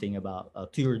wrote something about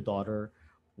to your daughter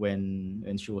when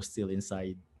she was still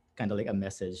inside, kind of like a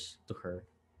message to her.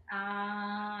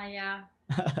 Ah, yeah.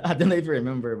 I don't know if you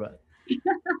remember, but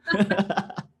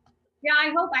Yeah,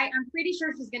 I'm pretty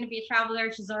sure she's gonna be a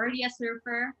traveler. She's already a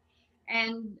surfer,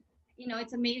 and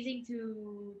it's amazing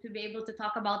to be able to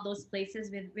talk about those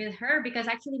places with her, because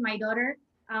actually my daughter,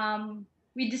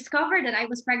 we discovered that I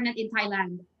was pregnant in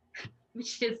Thailand,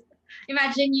 which is,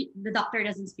 imagine the doctor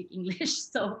doesn't speak English,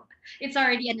 so it's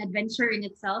already an adventure in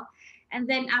itself. And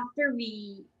then after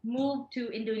we moved to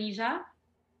Indonesia,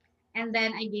 and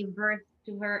then I gave birth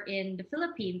to her in the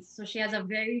Philippines, so she has a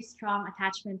very strong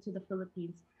attachment to the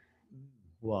Philippines.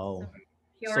 So Wow.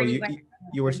 she So already went on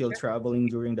an you were still adventure. traveling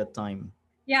during that time.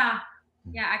 Yeah,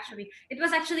 yeah, actually. It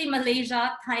was actually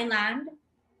Malaysia, Thailand,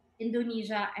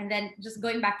 Indonesia, and then just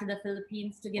going back to the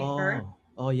Philippines to give birth.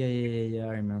 Oh yeah, yeah, yeah, yeah.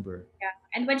 I remember. Yeah.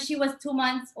 And when she was 2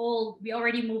 months old, we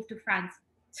already moved to France.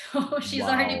 So she's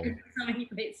already Wow. been to so many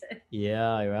places.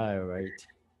 Yeah, right, right.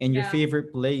 And Yeah. your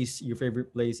favorite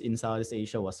place in Southeast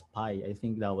Asia was Pai. I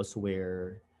think that was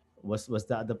where was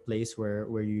that the place where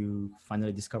you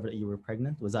finally discovered that you were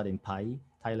pregnant? Was that in Pai,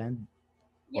 Thailand,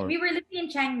 Yeah, or we were living in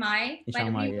Chiang Mai, in but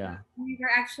Chiang Mai? Yeah. we were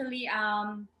actually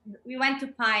we went to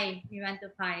Pai. We went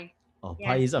to Pai. Oh,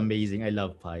 Pai Yes. is amazing. I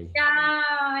love Pai. Yeah,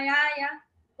 yeah, yeah.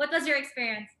 What was your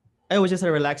experience? It was just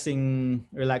a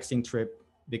relaxing trip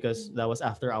because that was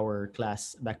after our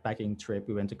class backpacking trip.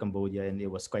 We went to Cambodia and it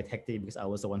was quite hectic because I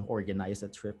was the one who organized the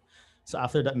trip. So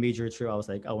after that major trip, I was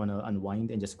like, I want to unwind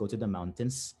and just go to the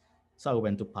mountains. So I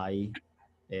went to Pai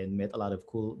and met a lot of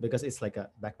cool because it's like a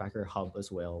backpacker hub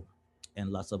as well, and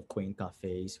lots of quaint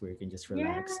cafes where you can just Yeah.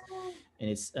 relax, and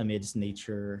it's amidst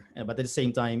nature. But at the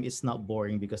same time, it's not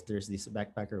boring because there's this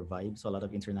backpacker vibe. So a lot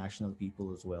of international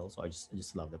people as well. So I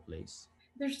just love the place.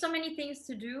 There's so many things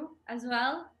to do as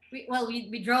well.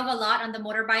 We drove a lot on the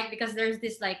motorbike because there's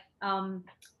this like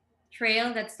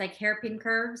trail that's like hairpin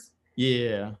curves.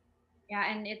 Yeah. Yeah,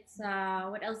 and it's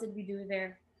what else did we do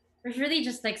there? There's really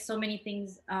just like so many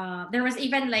things. There was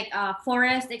even like a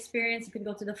forest experience. You could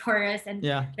go to the forest and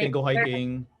Yeah, you can like go there's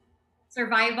hiking.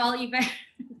 survival even.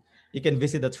 You can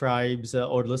visit the tribes,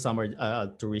 although some are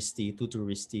touristy, too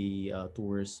touristy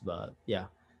tours. But yeah,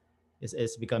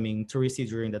 it's becoming touristy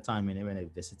during the time when I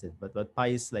visited. But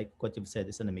Pai is like what you've said,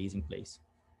 it's an amazing place.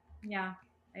 Yeah,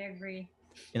 I agree.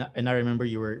 And I remember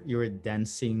you were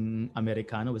dancing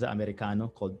Americano. Was it Americano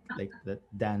called like the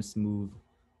dance move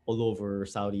all over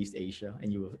Southeast Asia,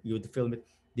 and you would film it.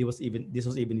 This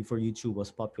was even before YouTube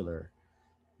was popular,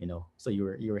 you know. So you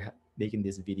were making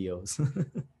these videos.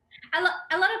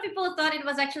 A lot of people thought it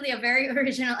was actually a very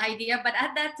original idea, but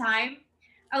at that time,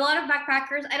 a lot of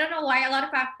backpackers, I don't know why, a lot of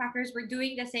backpackers were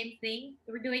doing the same thing.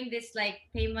 They were doing this like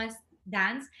famous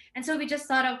dance. And so we just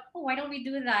thought of, oh, why don't we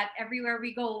do that everywhere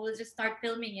we go? We'll just start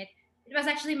filming it. It was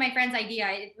actually my friend's idea.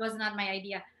 It was not my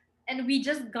idea. And we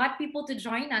just got people to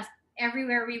join us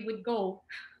everywhere we would go.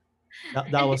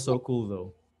 That And was so people, cool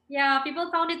though. yeah,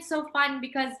 people found it so fun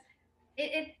because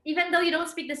it even though you don't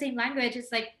speak the same language,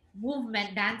 it's like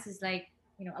movement. Dance is like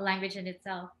a language in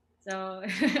itself. So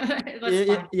it was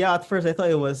Yeah, fun. yeah, at first I thought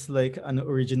it was like an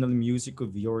original music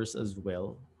of yours as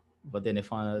well, but then I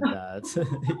found out that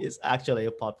it's actually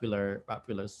a popular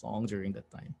song during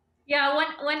that time. Yeah,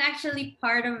 one actually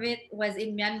part of it was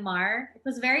in Myanmar. It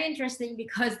was very interesting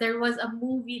because there was a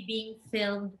movie being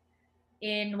filmed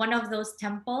in one of those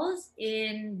temples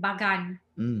in Bagan.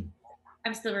 Mm.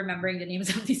 I'm still remembering the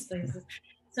names of these places.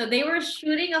 So they were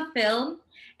shooting a film,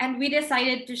 and we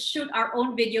decided to shoot our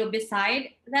own video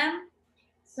beside them.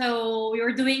 So we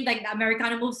were doing like the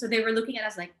Americana moves. So they were looking at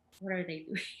us like, what are they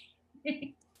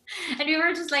doing? And we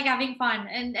were just like having fun.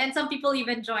 And some people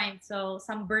even joined. So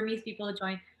some Burmese people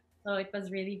joined. So it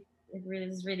was really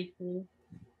cool.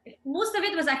 Most of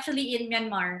it was actually in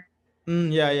Myanmar.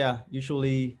 Yeah, yeah.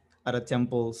 Usually at the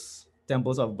temples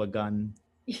of Bagan,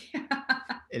 Yeah.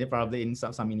 and probably in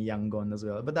some in Yangon as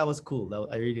well. But that was cool.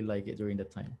 I really like it during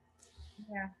that time.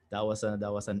 Yeah. That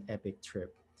was an epic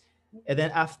trip. And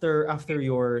then after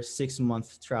your 6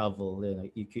 month travel,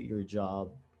 you quit your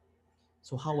job.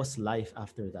 So how was life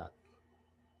after that?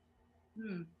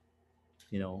 Hmm.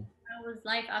 You know. How was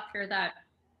life after that?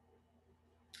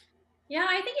 Yeah,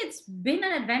 I think it's been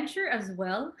an adventure as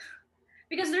well.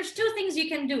 Because there's two things you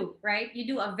can do, right? You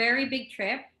do a very big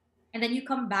trip and then you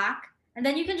come back and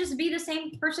then you can just be the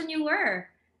same person you were.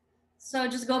 So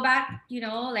just go back,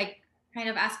 like kind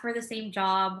of ask for the same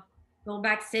job, go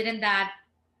back, sit in that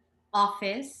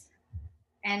office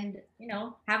and,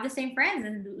 have the same friends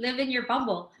and live in your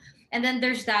bubble. And then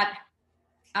there's that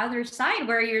other side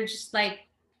where you're just like,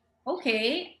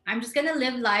 okay, I'm just going to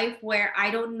live life where I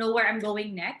don't know where I'm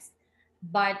going next,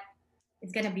 but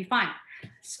it's going to be fun.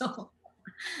 So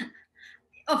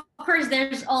of course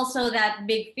there's also that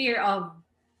big fear of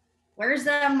where's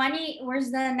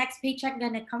the next paycheck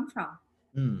gonna come from.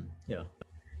 Yeah.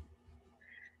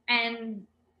 And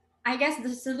I guess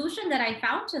the solution that I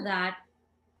found to that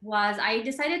was I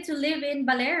decided to live in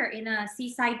Baler in a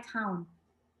seaside town.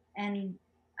 And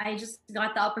I just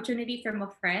got the opportunity from a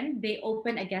friend. They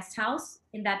opened a guest house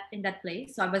in that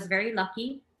place. So I was very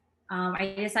lucky.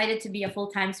 I decided to be a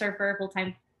full-time surfer,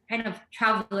 full-time kind of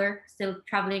traveler, still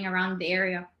traveling around the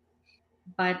area.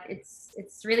 But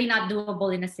it's really not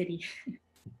doable in a city.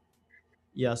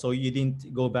 Yeah, so you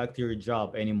didn't go back to your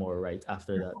job anymore, right?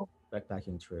 After that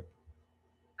backpacking trip.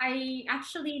 I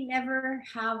actually never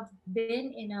have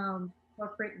been in a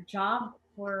corporate job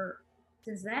for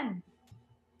since then.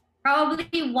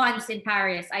 Probably once in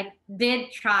Paris. I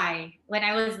did try when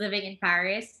I was living in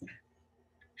Paris.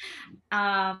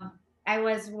 I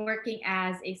was working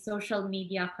as a social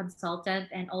media consultant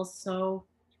and also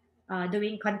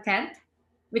doing content,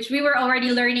 which we were already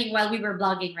learning while we were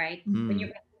blogging, right? When Mm. you're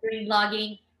doing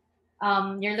blogging,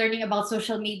 you're learning about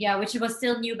social media, which was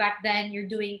still new back then. You're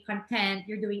doing content,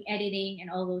 you're doing editing,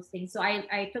 and all those things. So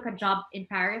I took a job in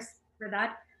Paris for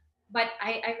that, but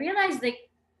I realized like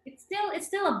it's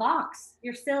still a box.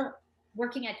 You're still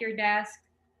working at your desk,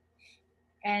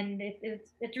 and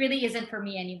it really isn't for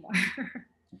me anymore.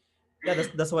 Yeah,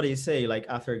 that's what I say. Like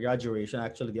after graduation,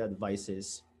 actually, the advice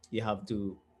is you have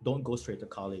to don't go straight to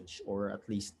college, or at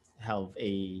least have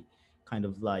a kind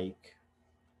of like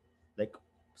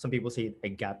some people say a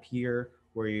gap year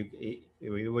where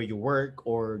where you work,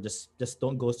 or just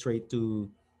don't go straight to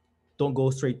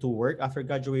work after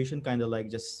graduation. Kind of like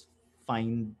just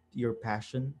find your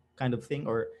passion, kind of thing.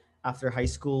 Or after high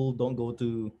school, don't go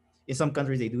to. In some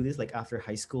countries, they do this. Like after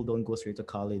high school, don't go straight to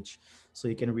college, so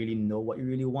you can really know what you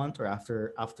really want. Or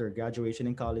after graduation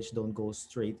in college, don't go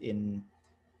straight in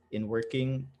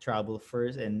working. Travel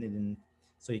first, and then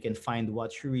so you can find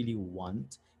what you really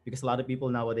want. Because a lot of people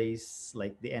nowadays,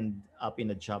 like they end up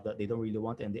in a job that they don't really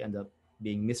want, and they end up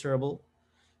being miserable.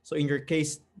 So in your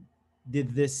case,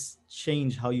 did this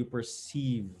change how you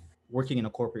perceive working in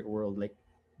a corporate world? Like,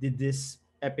 did this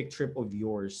epic trip of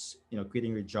yours,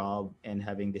 quitting your job and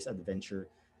having this adventure,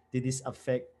 did this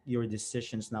affect your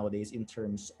decisions nowadays in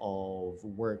terms of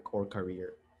work or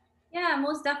career? Yeah,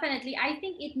 most definitely. I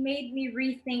think it made me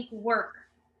rethink work.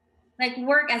 Like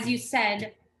work, as you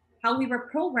said, how we were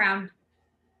programmed,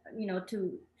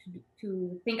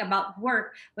 to think about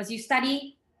work was you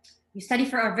study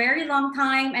for a very long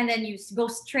time and then you go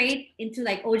straight into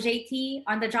like OJT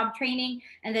on the job training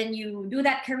and then you do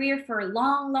that career for a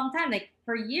long long time, like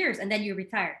for years, and then you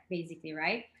retire basically,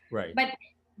 right? Right. But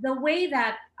the way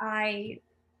that I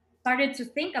started to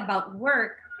think about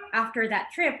work after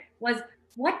that trip was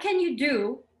what can you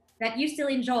do that you still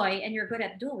enjoy and you're good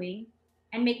at doing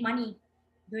and make money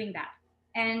doing that.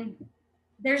 And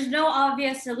there's no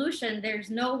obvious solution,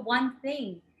 there's no one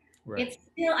thing. Right. It's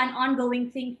still an ongoing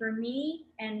thing for me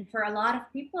and for a lot of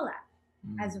people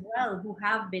Mm. as well who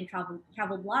have been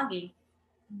travel blogging.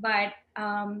 But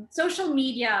social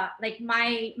media, like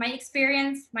my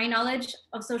experience, my knowledge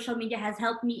of social media has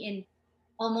helped me in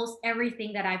almost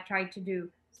everything that I've tried to do,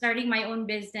 starting my own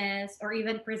business or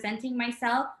even presenting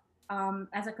myself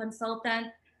as a consultant.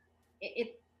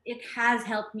 It has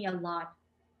helped me a lot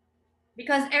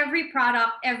because every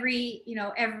product,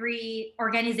 every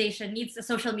organization needs a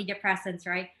social media presence,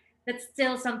 right? That's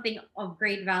still something of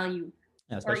great value.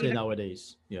 Yeah, Or especially even,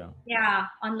 nowadays. Yeah. yeah,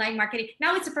 online marketing.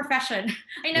 Now it's a profession.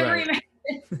 I never Right. imagined.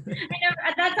 I never,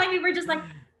 at that time we were just like,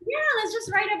 yeah, let's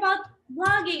just write about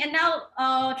blogging, and now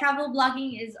travel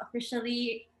blogging is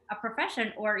officially a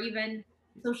profession, or even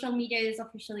social media is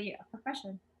officially a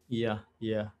profession. Yeah.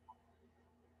 Yeah.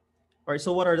 All right.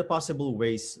 So, what are the possible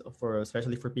ways for,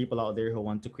 especially for people out there who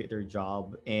want to quit their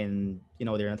job and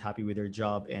they're not happy with their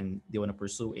job and they want to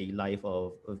pursue a life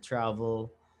of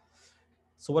travel?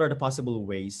 So, what are the possible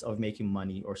ways of making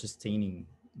money or sustaining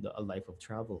a life of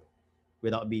travel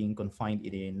without being confined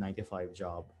in a 9 to 5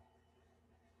 job?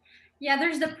 Yeah,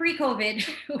 there's the pre-COVID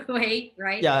way,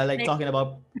 right? Yeah, like Like, talking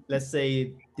about, let's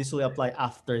say this will apply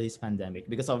after this pandemic,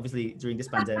 because obviously during this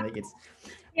pandemic,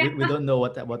 yeah, we don't know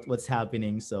what's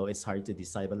happening, so it's hard to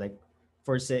decide. But like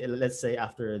for say, let's say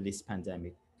after this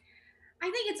pandemic. I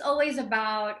think it's always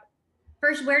about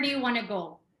first, where do you want to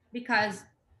go? Because,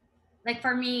 like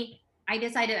for me, I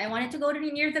decided I wanted to go to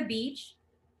near the beach,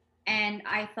 and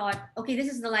I thought, okay, this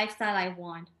is the lifestyle I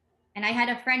want. And I had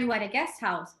a friend who had a guest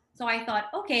house, so I thought,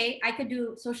 okay, I could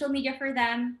do social media for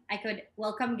them. I could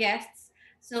welcome guests.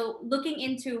 So looking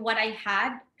into what I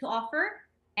had to offer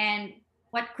and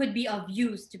what could be of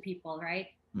use to people, right?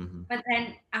 Mm-hmm. But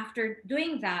then after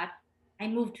doing that, I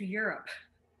moved to Europe.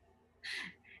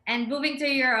 And moving to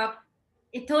Europe,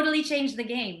 it totally changed the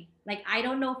game. Like I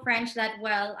don't know French that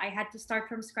well. I had to start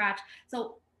from scratch.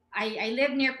 So I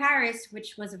live near Paris,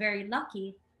 which was very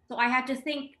lucky. So I had to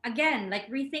think again, like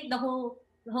rethink the whole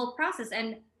process.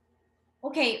 And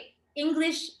okay,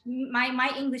 English,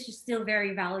 my English is still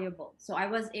very valuable. So I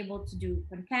was able to do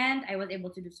content, I was able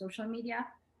to do social media.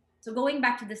 So going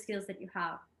back to the skills that you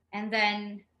have. And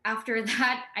then after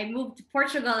that, I moved to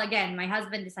Portugal again. My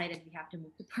husband decided we have to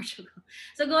move to Portugal.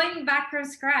 So going back from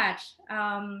scratch,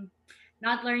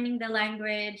 not learning the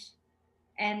language,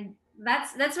 and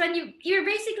that's when you're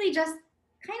basically just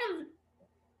kind of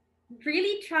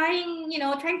really trying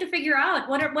to figure out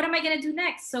what am I gonna do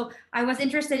next. So I was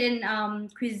interested in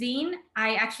cuisine.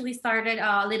 I actually started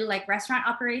a little like restaurant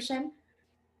operation.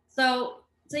 So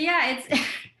yeah, it's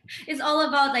it's all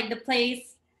about like the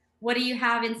place. What do you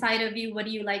have inside of you? What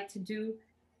do you like to do?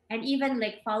 And even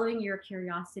like following your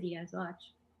curiosity as well.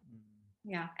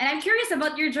 Yeah, and I'm curious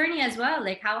about your journey as well.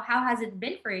 Like how has it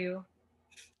been for you?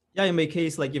 Yeah, in my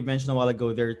case, like you mentioned a while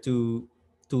ago, there are two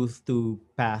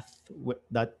path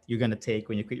that you're gonna take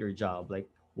when you quit your job. Like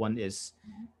one is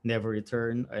never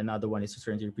return, another one is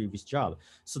return to your previous job.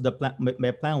 So the plan,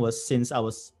 my plan was, since I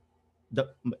was the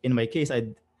in my case,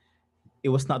 I it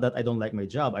was not that I don't like my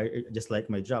job. I just like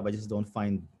my job. I just don't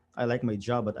find I like my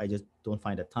job, but I just don't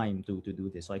find the time to do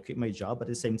this. So I quit my job, but at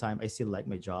the same time, I still like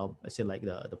my job. I still like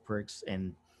the perks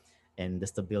and the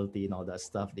stability and all that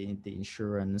stuff, the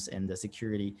insurance and the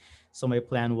security. So my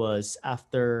plan was,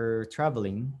 after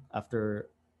traveling, after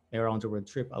a round the world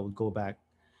trip, I would go back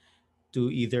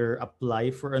to either apply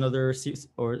for another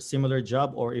or similar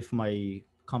job, or if my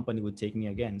company would take me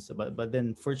again. So but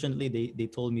then fortunately they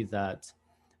told me that,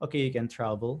 okay, you can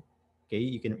travel, okay,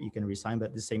 you can resign, but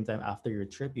at the same time, after your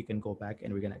trip you can go back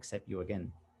and we're gonna accept you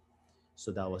again.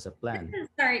 So that was a plan.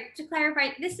 Sorry, to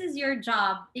clarify, this is your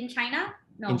job in China?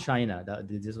 In No. China,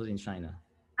 this was in China.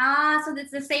 Ah, so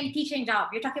it's the same teaching job.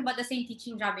 You're talking about the same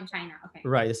teaching job in China. Okay.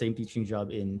 Right, the same teaching job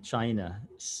in China.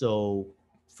 So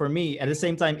for me, at the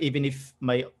same time, even if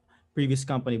my previous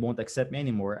company won't accept me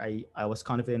anymore, I was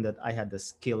confident that I had the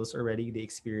skills already, the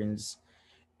experience,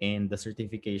 and the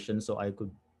certification, so I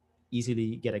could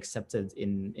easily get accepted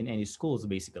in any schools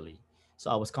basically. So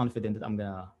I was confident that I'm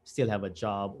gonna still have a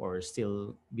job, or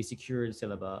still be secure, still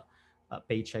have a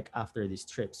paycheck after this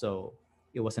trip. So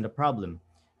it wasn't a problem.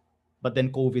 But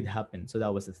then COVID happened, so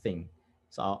that was the thing.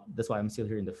 So that's why I'm still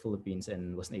here in the Philippines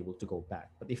and wasn't able to go back.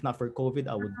 But if not for COVID,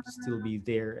 I would still be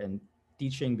there and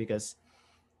teaching, because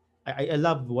I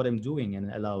love what I'm doing, and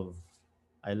I love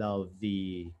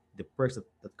the perks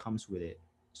that comes with it.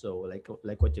 So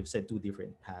like what you've said, two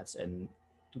different paths and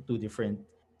two different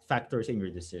factors in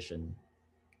your decision.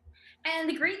 And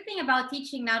the great thing about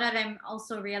teaching, now that I'm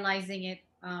also realizing it,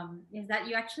 is that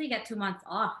you actually get 2 months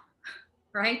off,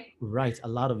 right? Right, a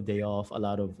lot of day off, a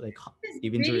lot of like It's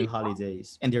even during really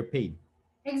holidays, and they're paid.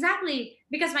 exactly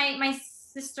because my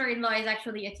sister-in-law is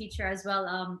actually a teacher as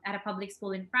well, at a public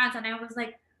school in France, and I was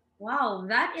like, wow,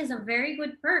 that is a very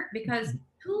good perk because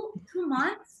two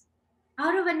months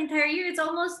out of an entire year, it's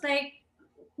almost like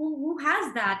who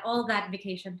has that all that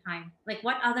vacation time? Like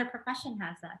what other profession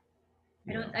has that?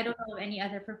 I Yeah, don't I don't know of any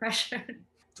other profession.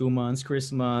 2 months,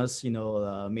 Christmas,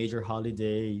 major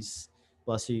holidays.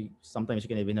 Plus, you sometimes you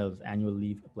can even have annual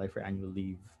leave, apply for annual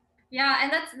leave. Yeah,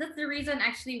 and that's the reason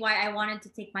actually why I wanted to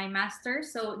take my master.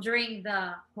 So during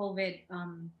the COVID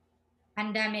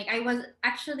pandemic, I was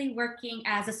actually working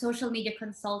as a social media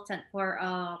consultant for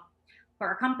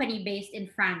a company based in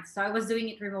France. So I was doing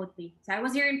it remotely. So I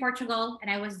was here in Portugal and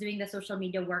I was doing the social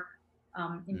media work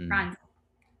in Mm. France.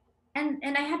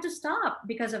 And I had to stop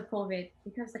because of COVID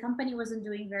because the company wasn't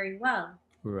doing very well.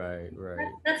 Right,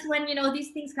 right. That's when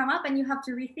these things come up and you have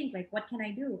to rethink like what can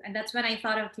I do? And that's when I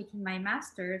thought of taking my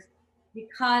master's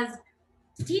because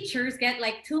teachers get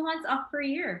like 2 months off per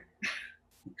year.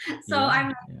 So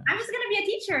Yeah, yeah. I'm just gonna be a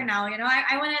teacher now.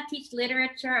 I want to teach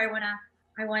literature. I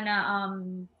wanna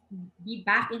be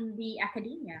back in the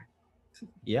academia.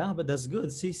 Yeah, but that's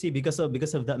good. See, because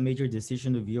of that major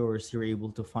decision of yours, you're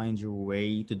able to find your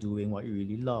way to doing what you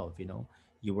really love.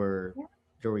 You were Yeah.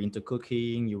 you were into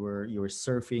cooking, you were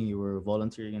surfing, you were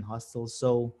volunteering in hostels.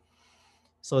 So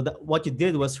that what you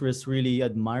did was really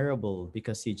admirable,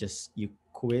 because you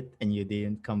quit and you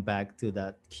didn't come back to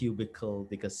that cubicle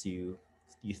because you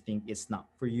think it's not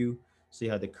for you. So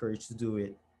you had the courage to do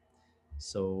it.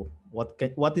 So what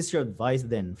is your advice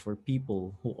then for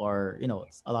people who are,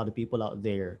 a lot of people out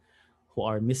there who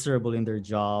are miserable in their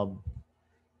job,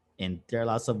 and there are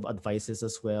lots of advices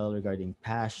as well regarding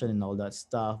passion and all that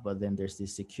stuff, but then there's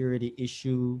this security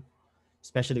issue,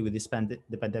 especially with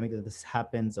the pandemic that has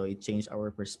happened, so it changed our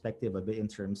perspective a bit in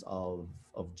terms of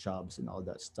jobs and all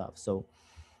that stuff. So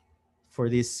for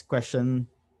this question,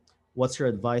 What's your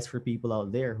advice for people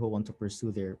out there who want to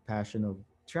pursue their passion of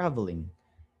traveling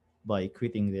by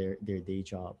quitting their day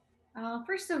job?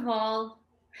 First of all,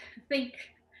 think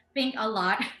think a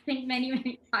lot, think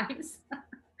many times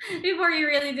before you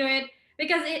really do it,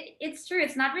 because it's true.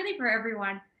 It's not really for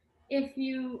everyone. If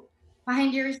you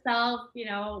find yourself,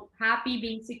 happy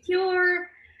being secure,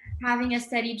 having a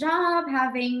steady job,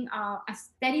 having a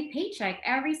steady paycheck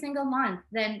every single month,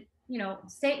 then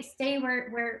stay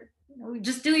where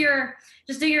just do your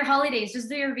holidays, just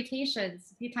do your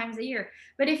vacations a few times a year.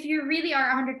 But if you really are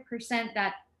 100%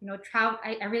 that travel,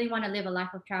 I really want to live a life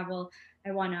of travel.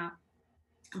 I want to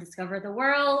discover the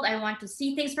world. I want to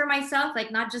see things for myself,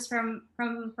 like not just from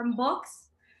books.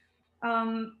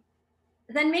 um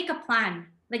then make a plan,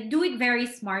 like do it very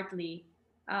smartly.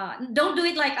 Don't do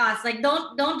it like us, like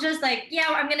don't just like, yeah,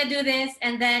 I'm gonna do this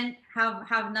and then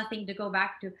have nothing to go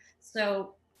back to.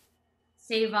 So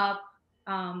save up,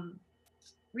 um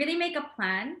really make a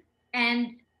plan,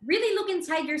 and really look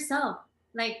inside yourself.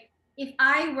 Like, if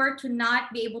I were to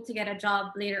not be able to get a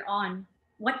job later on,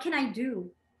 what can I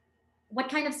do? What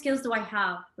kind of skills do I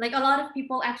have? Like, a lot of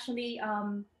people actually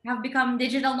have become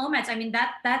digital nomads. I mean,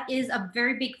 that is a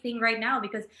very big thing right now,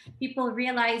 because people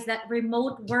realize that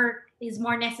remote work is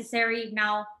more necessary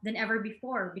now than ever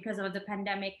before because of the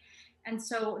pandemic. And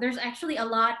so there's actually a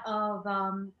lot of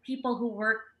people who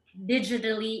work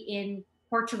digitally in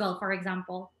Portugal, for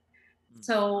example.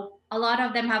 So a lot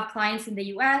of them have clients in the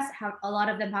US, have a lot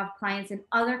of them have clients in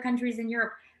other countries in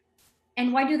Europe.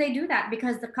 And why do they do that?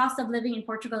 Because the cost of living in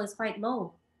Portugal is quite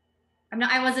low.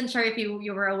 I wasn't sure if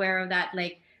you were aware of that.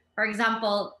 Like, for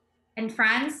example, in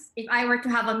France, if I were to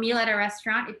have a meal at a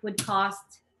restaurant, it would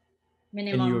cost 10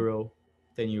 minimum euro.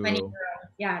 10 20 euro. euros.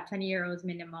 Yeah, 20 euros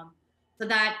minimum. So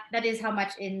that is how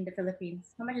much in the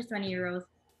Philippines. How much is 20 euros? 20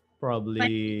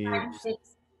 Probably times six,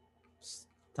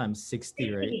 times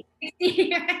 60, right? 60.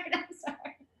 60, right? I'm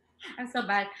sorry. I'm so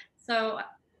bad. So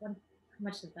how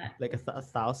much is that? Like a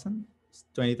thousand?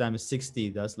 20 times 60,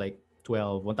 that's like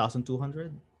 12,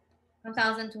 1,200.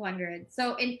 1,200.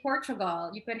 So in Portugal,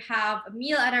 you could have a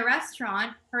meal at a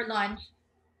restaurant for lunch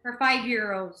for 5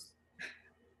 euros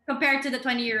compared to the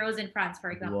 20 euros in France,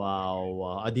 for example. Wow,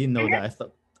 wow. I didn't know And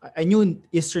that. I knew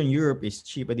Eastern Europe is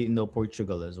cheap. I didn't know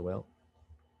Portugal as well.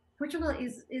 Portugal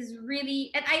is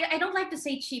really, and I don't like to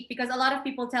say cheap, because a lot of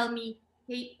people tell me,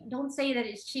 hey, don't say that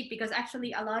it's cheap, because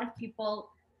actually a lot of people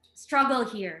struggle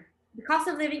here. The cost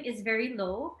of living is very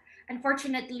low.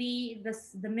 Unfortunately,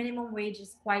 the minimum wage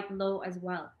is quite low as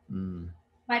well. Mm.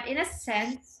 But in a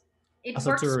sense, it As a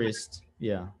works. tourist,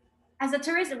 yeah. As a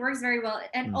tourist, it works very well,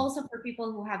 and Mm. also for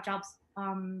people who have jobs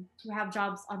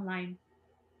online,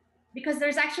 because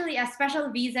there's actually a special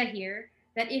visa here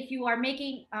that if you are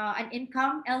making an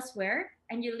income elsewhere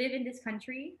and you live in this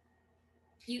country,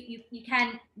 you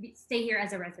can stay here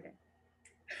as a resident.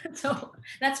 So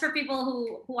that's for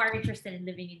people who are interested in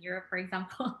living in Europe, for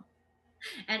example,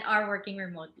 and are working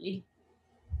remotely.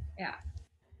 Yeah.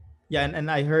 Yeah,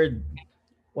 and I heard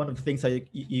one of the things that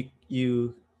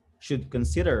you should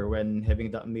consider when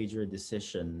having that major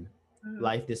decision, Mhm.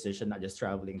 life decision, not just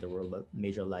traveling the world, but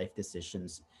major life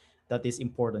decisions that is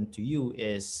important to you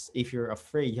is if you're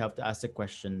afraid, you have to ask the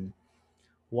question,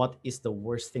 what is the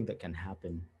worst thing that can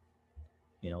happen?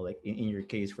 Like in your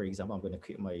case, for example, I'm going to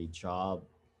quit my job.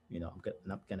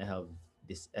 Not going to have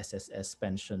this SSS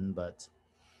pension, but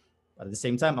at the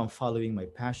same time, I'm following my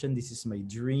passion. This is my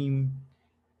dream.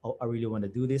 Oh, I really want to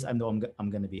do this. I know I'm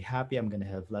going to be happy. I'm going to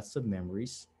have lots of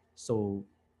memories. So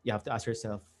you have to ask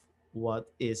yourself, what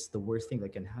is the worst thing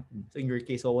that can happen? So in your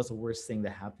case, what was the worst thing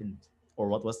that happened? Or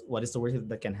what is the worst thing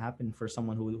that can happen for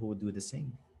someone who would do the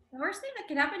same? The worst thing that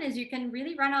can happen is you can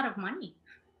really run out of money,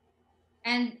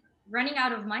 and running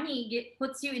out of money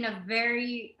puts you in a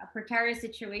very precarious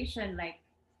situation. Like,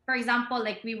 for example,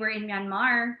 like we were in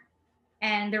Myanmar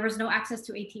and there was no access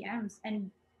to ATMs,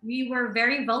 and we were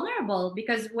very vulnerable,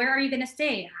 because where are you going to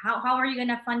stay? How are you going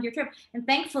to fund your trip? And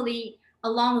thankfully,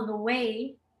 along the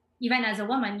way, even as a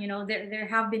woman, there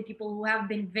have been people who have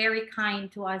been very kind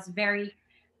to us, very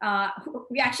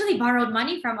we actually borrowed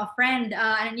money from a friend,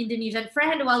 an Indonesian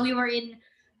friend, while we were in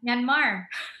Myanmar.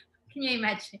 Can you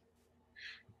imagine?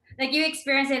 Like, you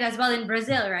experienced it as well in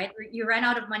Brazil, right? You ran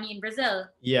out of money in Brazil.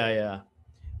 Yeah, yeah.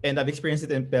 And I've experienced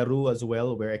it in Peru as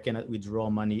well, where I cannot withdraw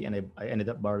money, and I ended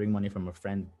up borrowing money from a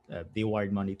friend. They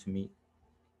wired money to me.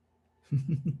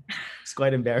 It's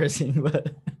quite embarrassing,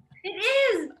 but It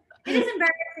is. It is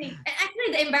embarrassing. And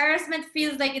actually, the embarrassment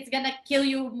feels like it's gonna kill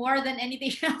you more than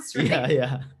anything else, yeah, right?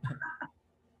 yeah.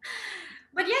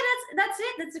 But yeah, that's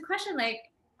it. That's the question.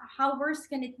 Like, how worse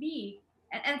can it be?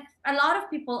 And a lot of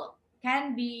people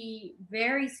can be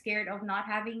very scared of not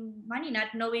having money,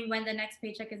 not knowing when the next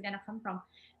paycheck is gonna come from.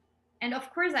 And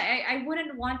of course, I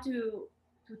wouldn't want to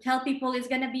tell people it's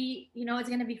gonna be, it's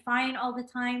gonna be fine all the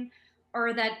time,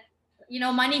 or that,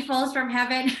 money falls from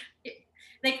heaven.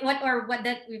 Like what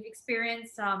that we've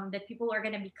experienced, that people are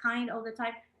gonna be kind all the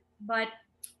time. But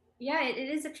yeah, it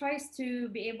is a choice to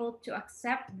be able to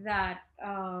accept that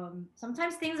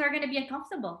sometimes things are gonna be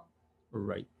uncomfortable.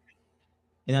 Right.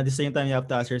 And at the same time, you have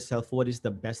to ask yourself, what is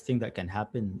the best thing that can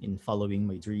happen in following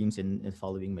my dreams and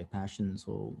following my passion?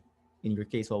 So, in your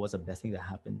case, what was the best thing that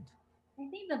happened? I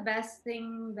think the best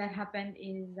thing that happened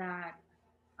is that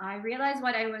I realized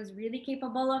what I was really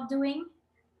capable of doing.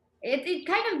 It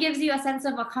kind of gives you a sense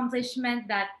of accomplishment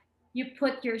that you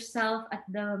put yourself at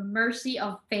the mercy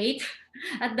of fate,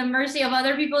 at the mercy of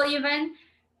other people even.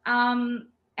 And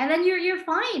then you're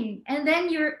fine. And then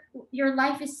your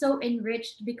life is so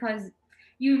enriched because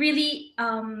you really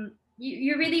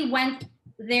went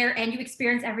there and you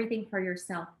experienced everything for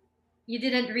yourself. You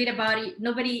didn't read about it.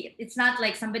 Nobody, it's not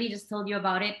like somebody just told you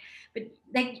about it. But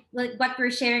like what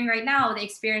we're sharing right now, the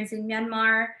experience in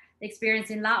Myanmar, the experience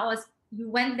in Laos, you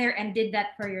went there and did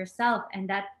that for yourself. And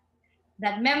that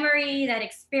memory, that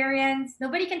experience,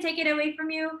 nobody can take it away from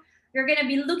you. You're gonna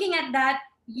be looking at that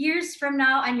years from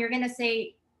now and you're gonna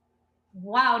say,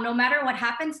 wow, no matter what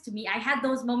happens to me, I had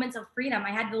those moments of freedom.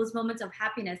 I had those moments of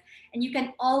happiness. And you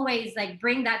can always like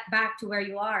bring that back to where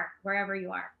you are, wherever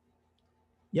you are.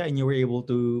 Yeah, and you were able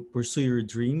to pursue your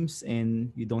dreams,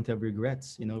 and you don't have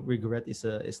regrets. Regret is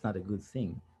not a good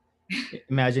thing.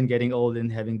 Imagine getting old and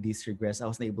having these regrets. I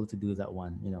wasn't able to do that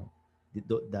one.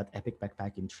 That epic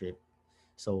backpacking trip.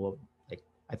 So, like,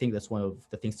 I think that's one of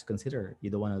the things to consider. You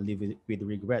don't want to live with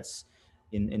regrets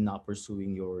in not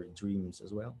pursuing your dreams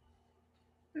as well.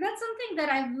 That's something that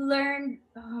I've learned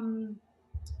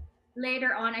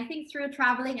later on, I think through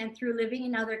traveling and through living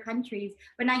in other countries.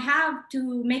 When I have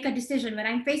to make a decision, when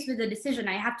I'm faced with a decision,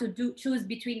 I have to choose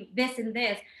between this and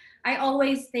this. I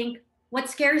always think what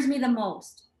scares me the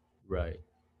most. Right.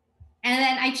 And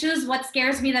then I choose what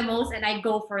scares me the most and I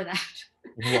go for that.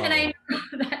 And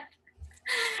Wow.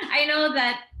 I know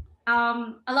that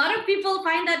a lot of people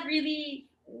find that really,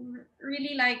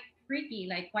 really like freaky.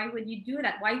 Like, why would you do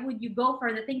that? Why would you go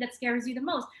for the thing that scares you the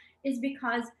most? Is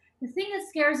because the thing that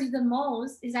scares you the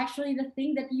most is actually the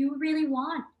thing that you really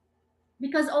want.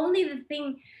 Because only the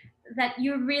thing that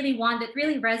you really want, that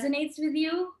really resonates with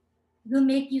you, will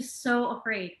make you so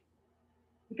afraid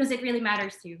because it really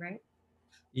matters to you, right?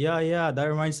 Yeah, yeah. That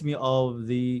reminds me of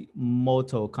the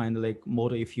motto, kind of like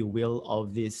motto, if you will,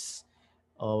 of this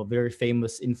very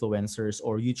famous influencers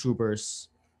or YouTubers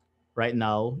right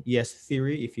now. Yes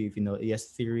Theory, if you know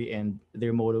Yes Theory, and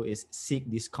their motto is seek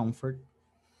discomfort.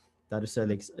 That is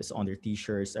like it's on their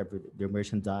T-shirts, their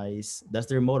merchandise. That's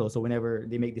their motto. So whenever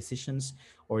they make decisions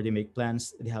or they make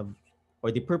plans,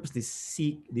 they purposely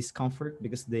seek discomfort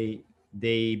because they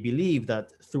believe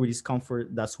that through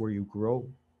discomfort, that's where you grow.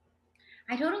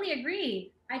 I totally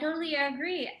agree. I totally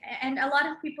agree. And a lot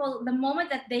of people, the moment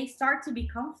that they start to be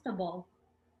comfortable,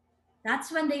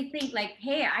 that's when they think like,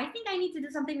 hey, I think I need to do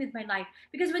something with my life.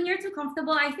 Because when you're too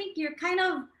comfortable, I think you're kind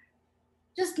of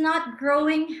just not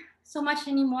growing so much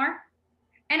anymore.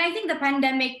 And I think the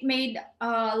pandemic made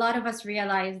a lot of us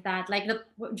realize that. Like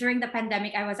during the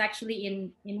pandemic, I was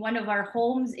actually in one of our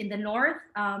homes in the north.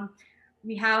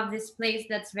 We have this place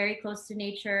that's very close to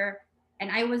nature,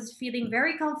 and I was feeling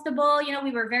very comfortable.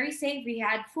 We were very safe. We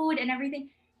had food and everything.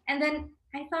 And then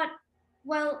I thought,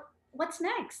 well, what's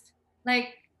next?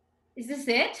 Like, is this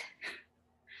it?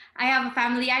 I have a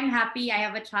family. I'm happy. I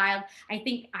have a child. I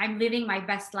think I'm living my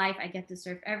best life. I get to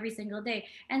surf every single day.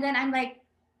 And then I'm like,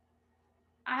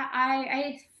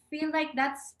 I feel like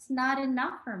that's not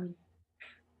enough for me.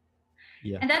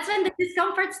 Yeah. And that's when the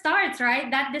discomfort starts, right?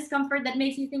 That discomfort that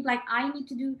makes you think like, I need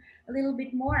to do a little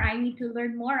bit more. I need to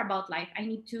learn more about life. I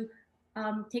need to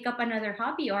take up another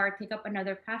hobby or take up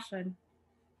another passion.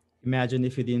 Imagine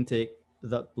if you didn't take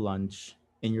that plunge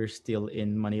and you're still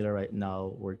in Manila right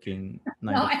now working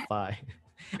nine No, to five.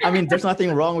 I mean, there's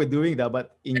nothing wrong with doing that,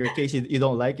 but in your case, you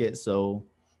don't like it. So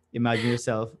imagine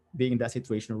yourself being in that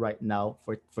situation right now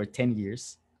for 10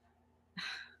 years.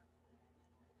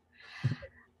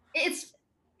 it's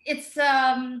it's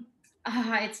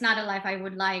not a life I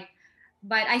would like.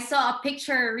 But I saw a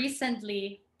picture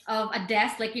recently of a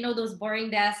desk, like those boring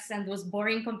desks and those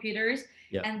boring computers,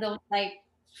 Yeah. and those like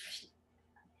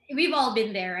we've all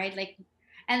been there, right? Like,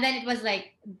 and then it was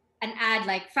like an ad,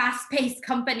 like fast-paced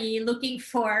company looking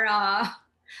for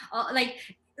like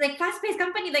fast-paced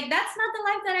company. Like that's not the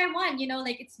life that I want.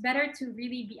 Like it's better to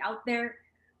really be out there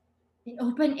in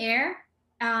open air,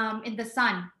 in the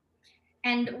sun.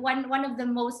 And one of the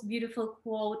most beautiful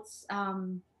quotes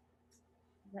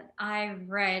that I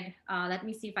read, let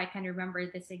me see if I can remember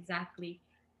this exactly.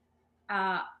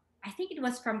 Uh, I think it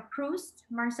was from Proust,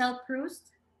 Marcel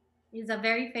Proust. He's a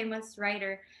very famous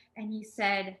writer, and he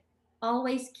said,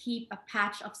 "Always keep a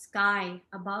patch of sky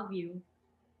above you."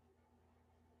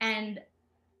 And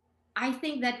I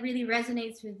think that really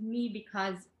resonates with me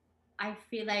because I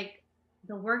feel like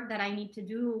the work that I need to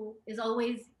do is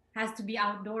always has to be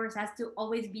outdoors, has to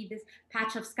always be this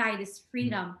patch of sky, this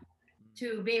freedom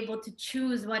to be able to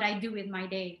choose what I do with my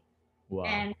day. Wow.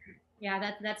 And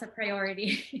yeah, that's a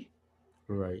priority.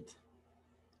 Right.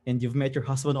 And you've met your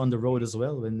husband on the road as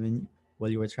well when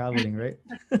while you were traveling, right?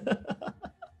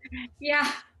 Yeah.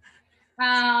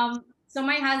 So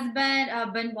my husband,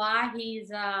 Benoit,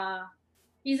 he's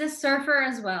a surfer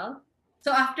as well.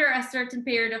 So after a certain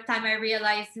period of time, I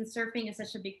realized since surfing is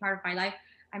such a big part of my life,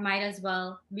 I might as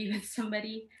well be with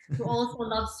somebody who also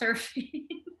loves surfing.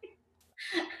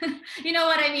 You know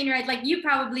what I mean, right? Like you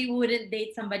probably wouldn't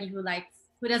date somebody who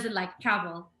doesn't like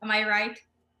travel. Am I right?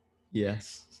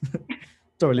 Yes.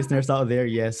 To our listeners out there,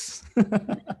 yes.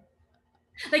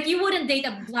 Like you wouldn't date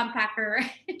a plum packer,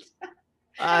 right?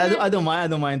 And I then don't mind. I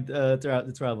don't mind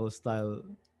the travel style,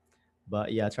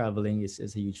 but yeah, traveling is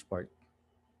a huge part.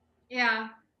 yeah,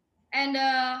 and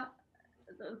the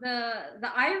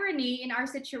irony in our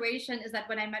situation is that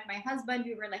when I met my husband,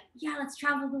 we were like, yeah, let's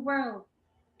travel the world,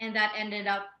 and that ended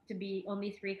up to be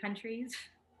only 3 countries,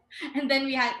 and then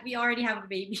we already have a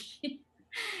baby,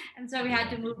 and so we had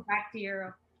Yeah. to move back to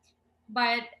Europe.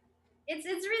 But it's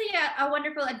really a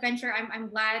wonderful adventure. I'm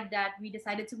glad that we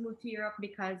decided to move to Europe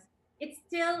because it's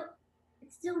still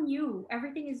it's still new.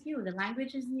 Everything is new. The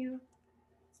language is new.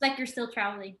 It's like you're still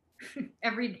traveling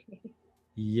every day.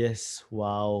 Yes.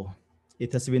 Wow.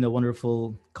 It has been a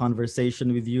wonderful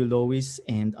conversation with you, Lois,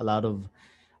 and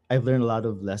I've learned a lot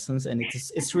of lessons, and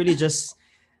it's really just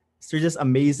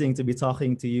amazing to be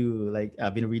talking to you. Like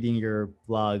I've been reading your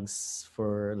blogs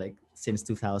for like since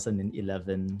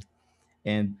 2011,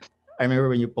 and I remember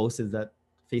when you posted that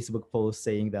Facebook post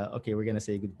saying that okay, we're gonna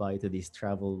say goodbye to this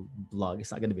travel blog. It's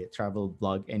not gonna be a travel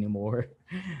blog anymore.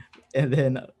 And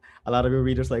then a lot of your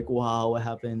readers like, wow, what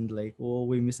happened? Like, oh,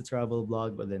 we missed the travel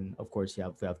blog. But then of course we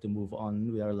have to move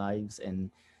on with our lives and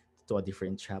to a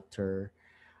different chapter.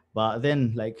 But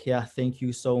then like yeah, thank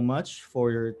you so much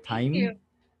for your Thank you. time.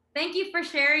 Thank you for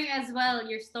sharing as well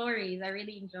your stories. I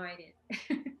really enjoyed it.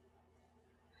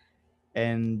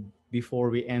 And before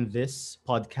we end this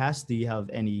podcast, do you have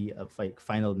any like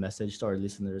final message to our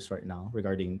listeners right now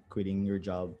regarding quitting your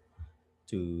job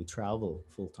to travel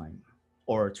full time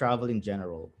or travel in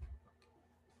general?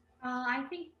 I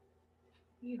think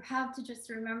you have to just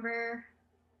remember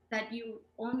that you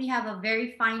only have a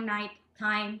very finite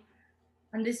time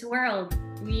on this world.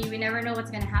 We never know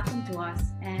what's going to happen to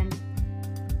us. And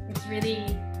it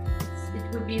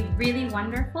would be really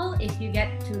wonderful if you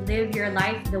get to live your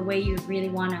life the way you really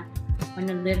wanna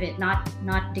live it, not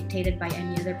dictated by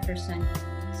any other person.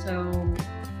 So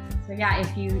yeah,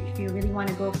 if you really want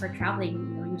to go for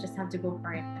traveling, you just have to go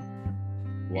for it and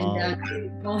Wow.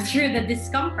 go through the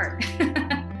discomfort.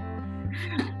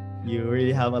 You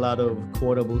really have a lot of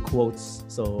quotable quotes.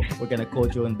 So we're going to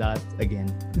quote you on that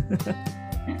again.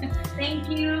 Thank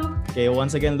you. Okay,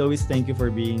 once again, Lois, thank you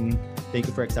for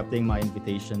accepting my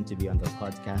invitation to be on the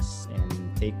podcast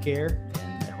and take care.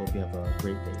 And I hope you have a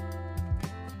great day.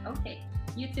 Okay,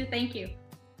 you too. Thank you.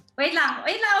 Wait lang,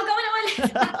 wag ka